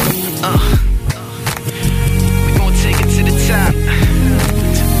 We gonna take it to the top.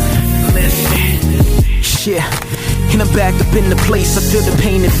 Listen. Yeah. And I'm back up in the place. I feel the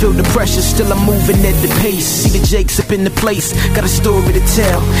pain and feel the pressure. Still I'm moving at the pace. See the Jakes up in the place. Got a story to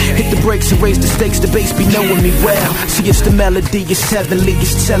tell. Hit the brakes and raise the stakes. The bass be knowing me well. See, it's the melody. It's heavenly.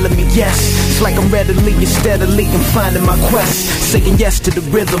 It's telling me yes. It's like I'm readily and steadily. I'm finding my quest. Saying yes to the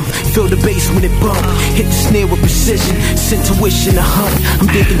rhythm. Feel the bass when it bump. Hit the snare with precision. It's intuition to hunt. I'm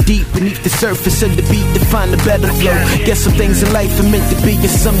digging deep beneath the surface of the beat to find a better flow. Guess some things in life are meant to be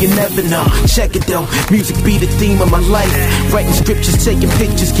and some you never know. Check it though. Music be the theme of my life. Writing scriptures, taking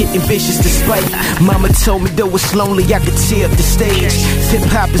pictures, getting vicious despite. Mama told me though it's lonely, I could tear up the stage. Hip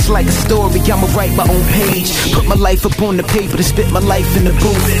hop is like a story, I'ma write my own page. Put my life up on the paper to spit my life in the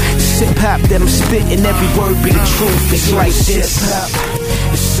booth. It's hip hop that I'm spitting, every word be the truth. It's like this.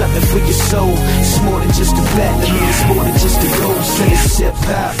 It's something for your soul. It's more than just a platinum, it's more than just a gold. Say it's hip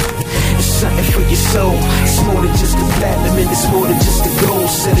hop. It's something for your soul. It's more than just a platinum, and it's more than just a gold.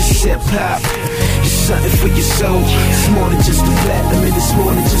 Say it's hip hop. It's something for your soul. It's more than just a platinum, and it's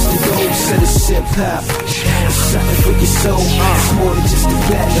more than just a gold. Say it's hip hop. It's something for your soul. It's more than just a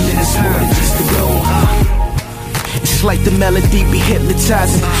platinum, and it's more than just a gold. It's like the melody be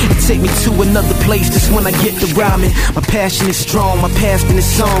hypnotizing. It take me to another place, that's when I get the rhyming. My passion is strong, my passion is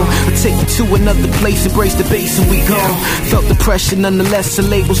song. I take you to another place, embrace the bass and we gone. Felt the pressure nonetheless, the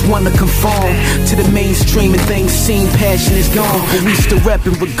labels wanna conform to the mainstream and things seem passion is gone. But we still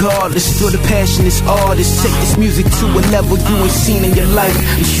reppin' regardless, still the passion is artists. Take this music to a level you ain't seen in your life.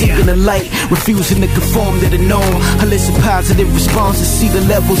 I'm seeking the light, refusing to conform to the norm. I listen positive responses, see the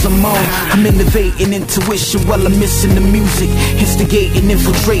levels I'm on. I'm innovating intuition while I'm missing the music, instigating,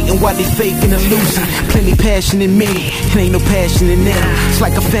 infiltrating while they faking and losing. Plenty passion in me, and ain't no passion in them. It's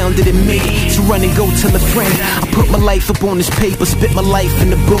like I found it in me, so run and go tell a friend. I put my life up on this paper, spit my life in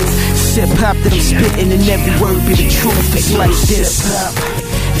the booth. It's hip hop that I'm spitting, and every word be the truth. It's like this.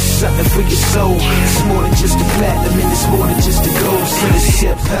 It's something for your soul. It's more than just a platinum, and it's more than just a gold. So it's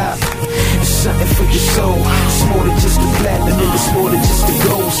hip hop. It's something for your soul. It's more than just a platinum, and it's more than just a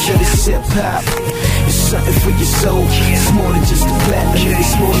gold. So it's hip hop. It's something for your soul. It's more than just a platinum, and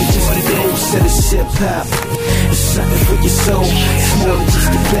it's more than just a gold. So it's hip hop. It's something for your soul. It's more than just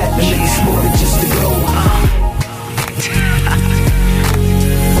a platinum, and it's more than just a gold.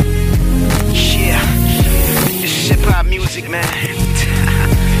 Yeah, it's hip hop music, man.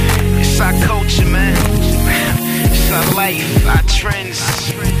 It's our culture, man. It's our life, our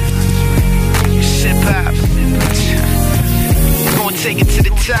take it to the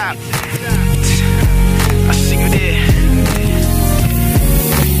top. I see you there.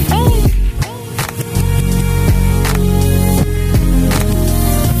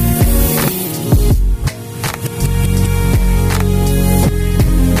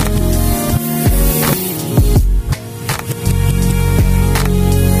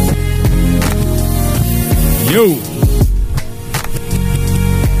 Yo.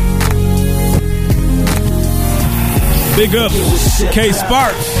 Big up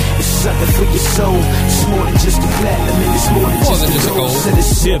K.Sparks. Something for your soul. It's more than just a platinum and it's more than just a gold.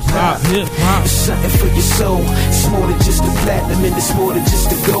 Hip hop. It's something for your soul. It's more than just a platinum and it's more than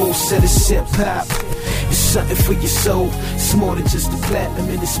just a gold. Said it's hip hop. It's something for your soul. It's more than just a platinum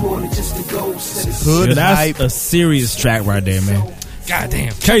and it's more than just a gold. Said it's Hood that's a serious track right there, man.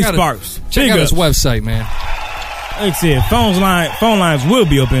 Goddamn. K.Sparks. Check out his website, man. Like I said, phone lines will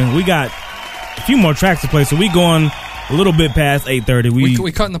be open. We got a few more tracks to play, so we going a little bit past 8:30.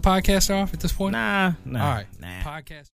 We cutting the podcast off at this point? Nah. All right. Podcast.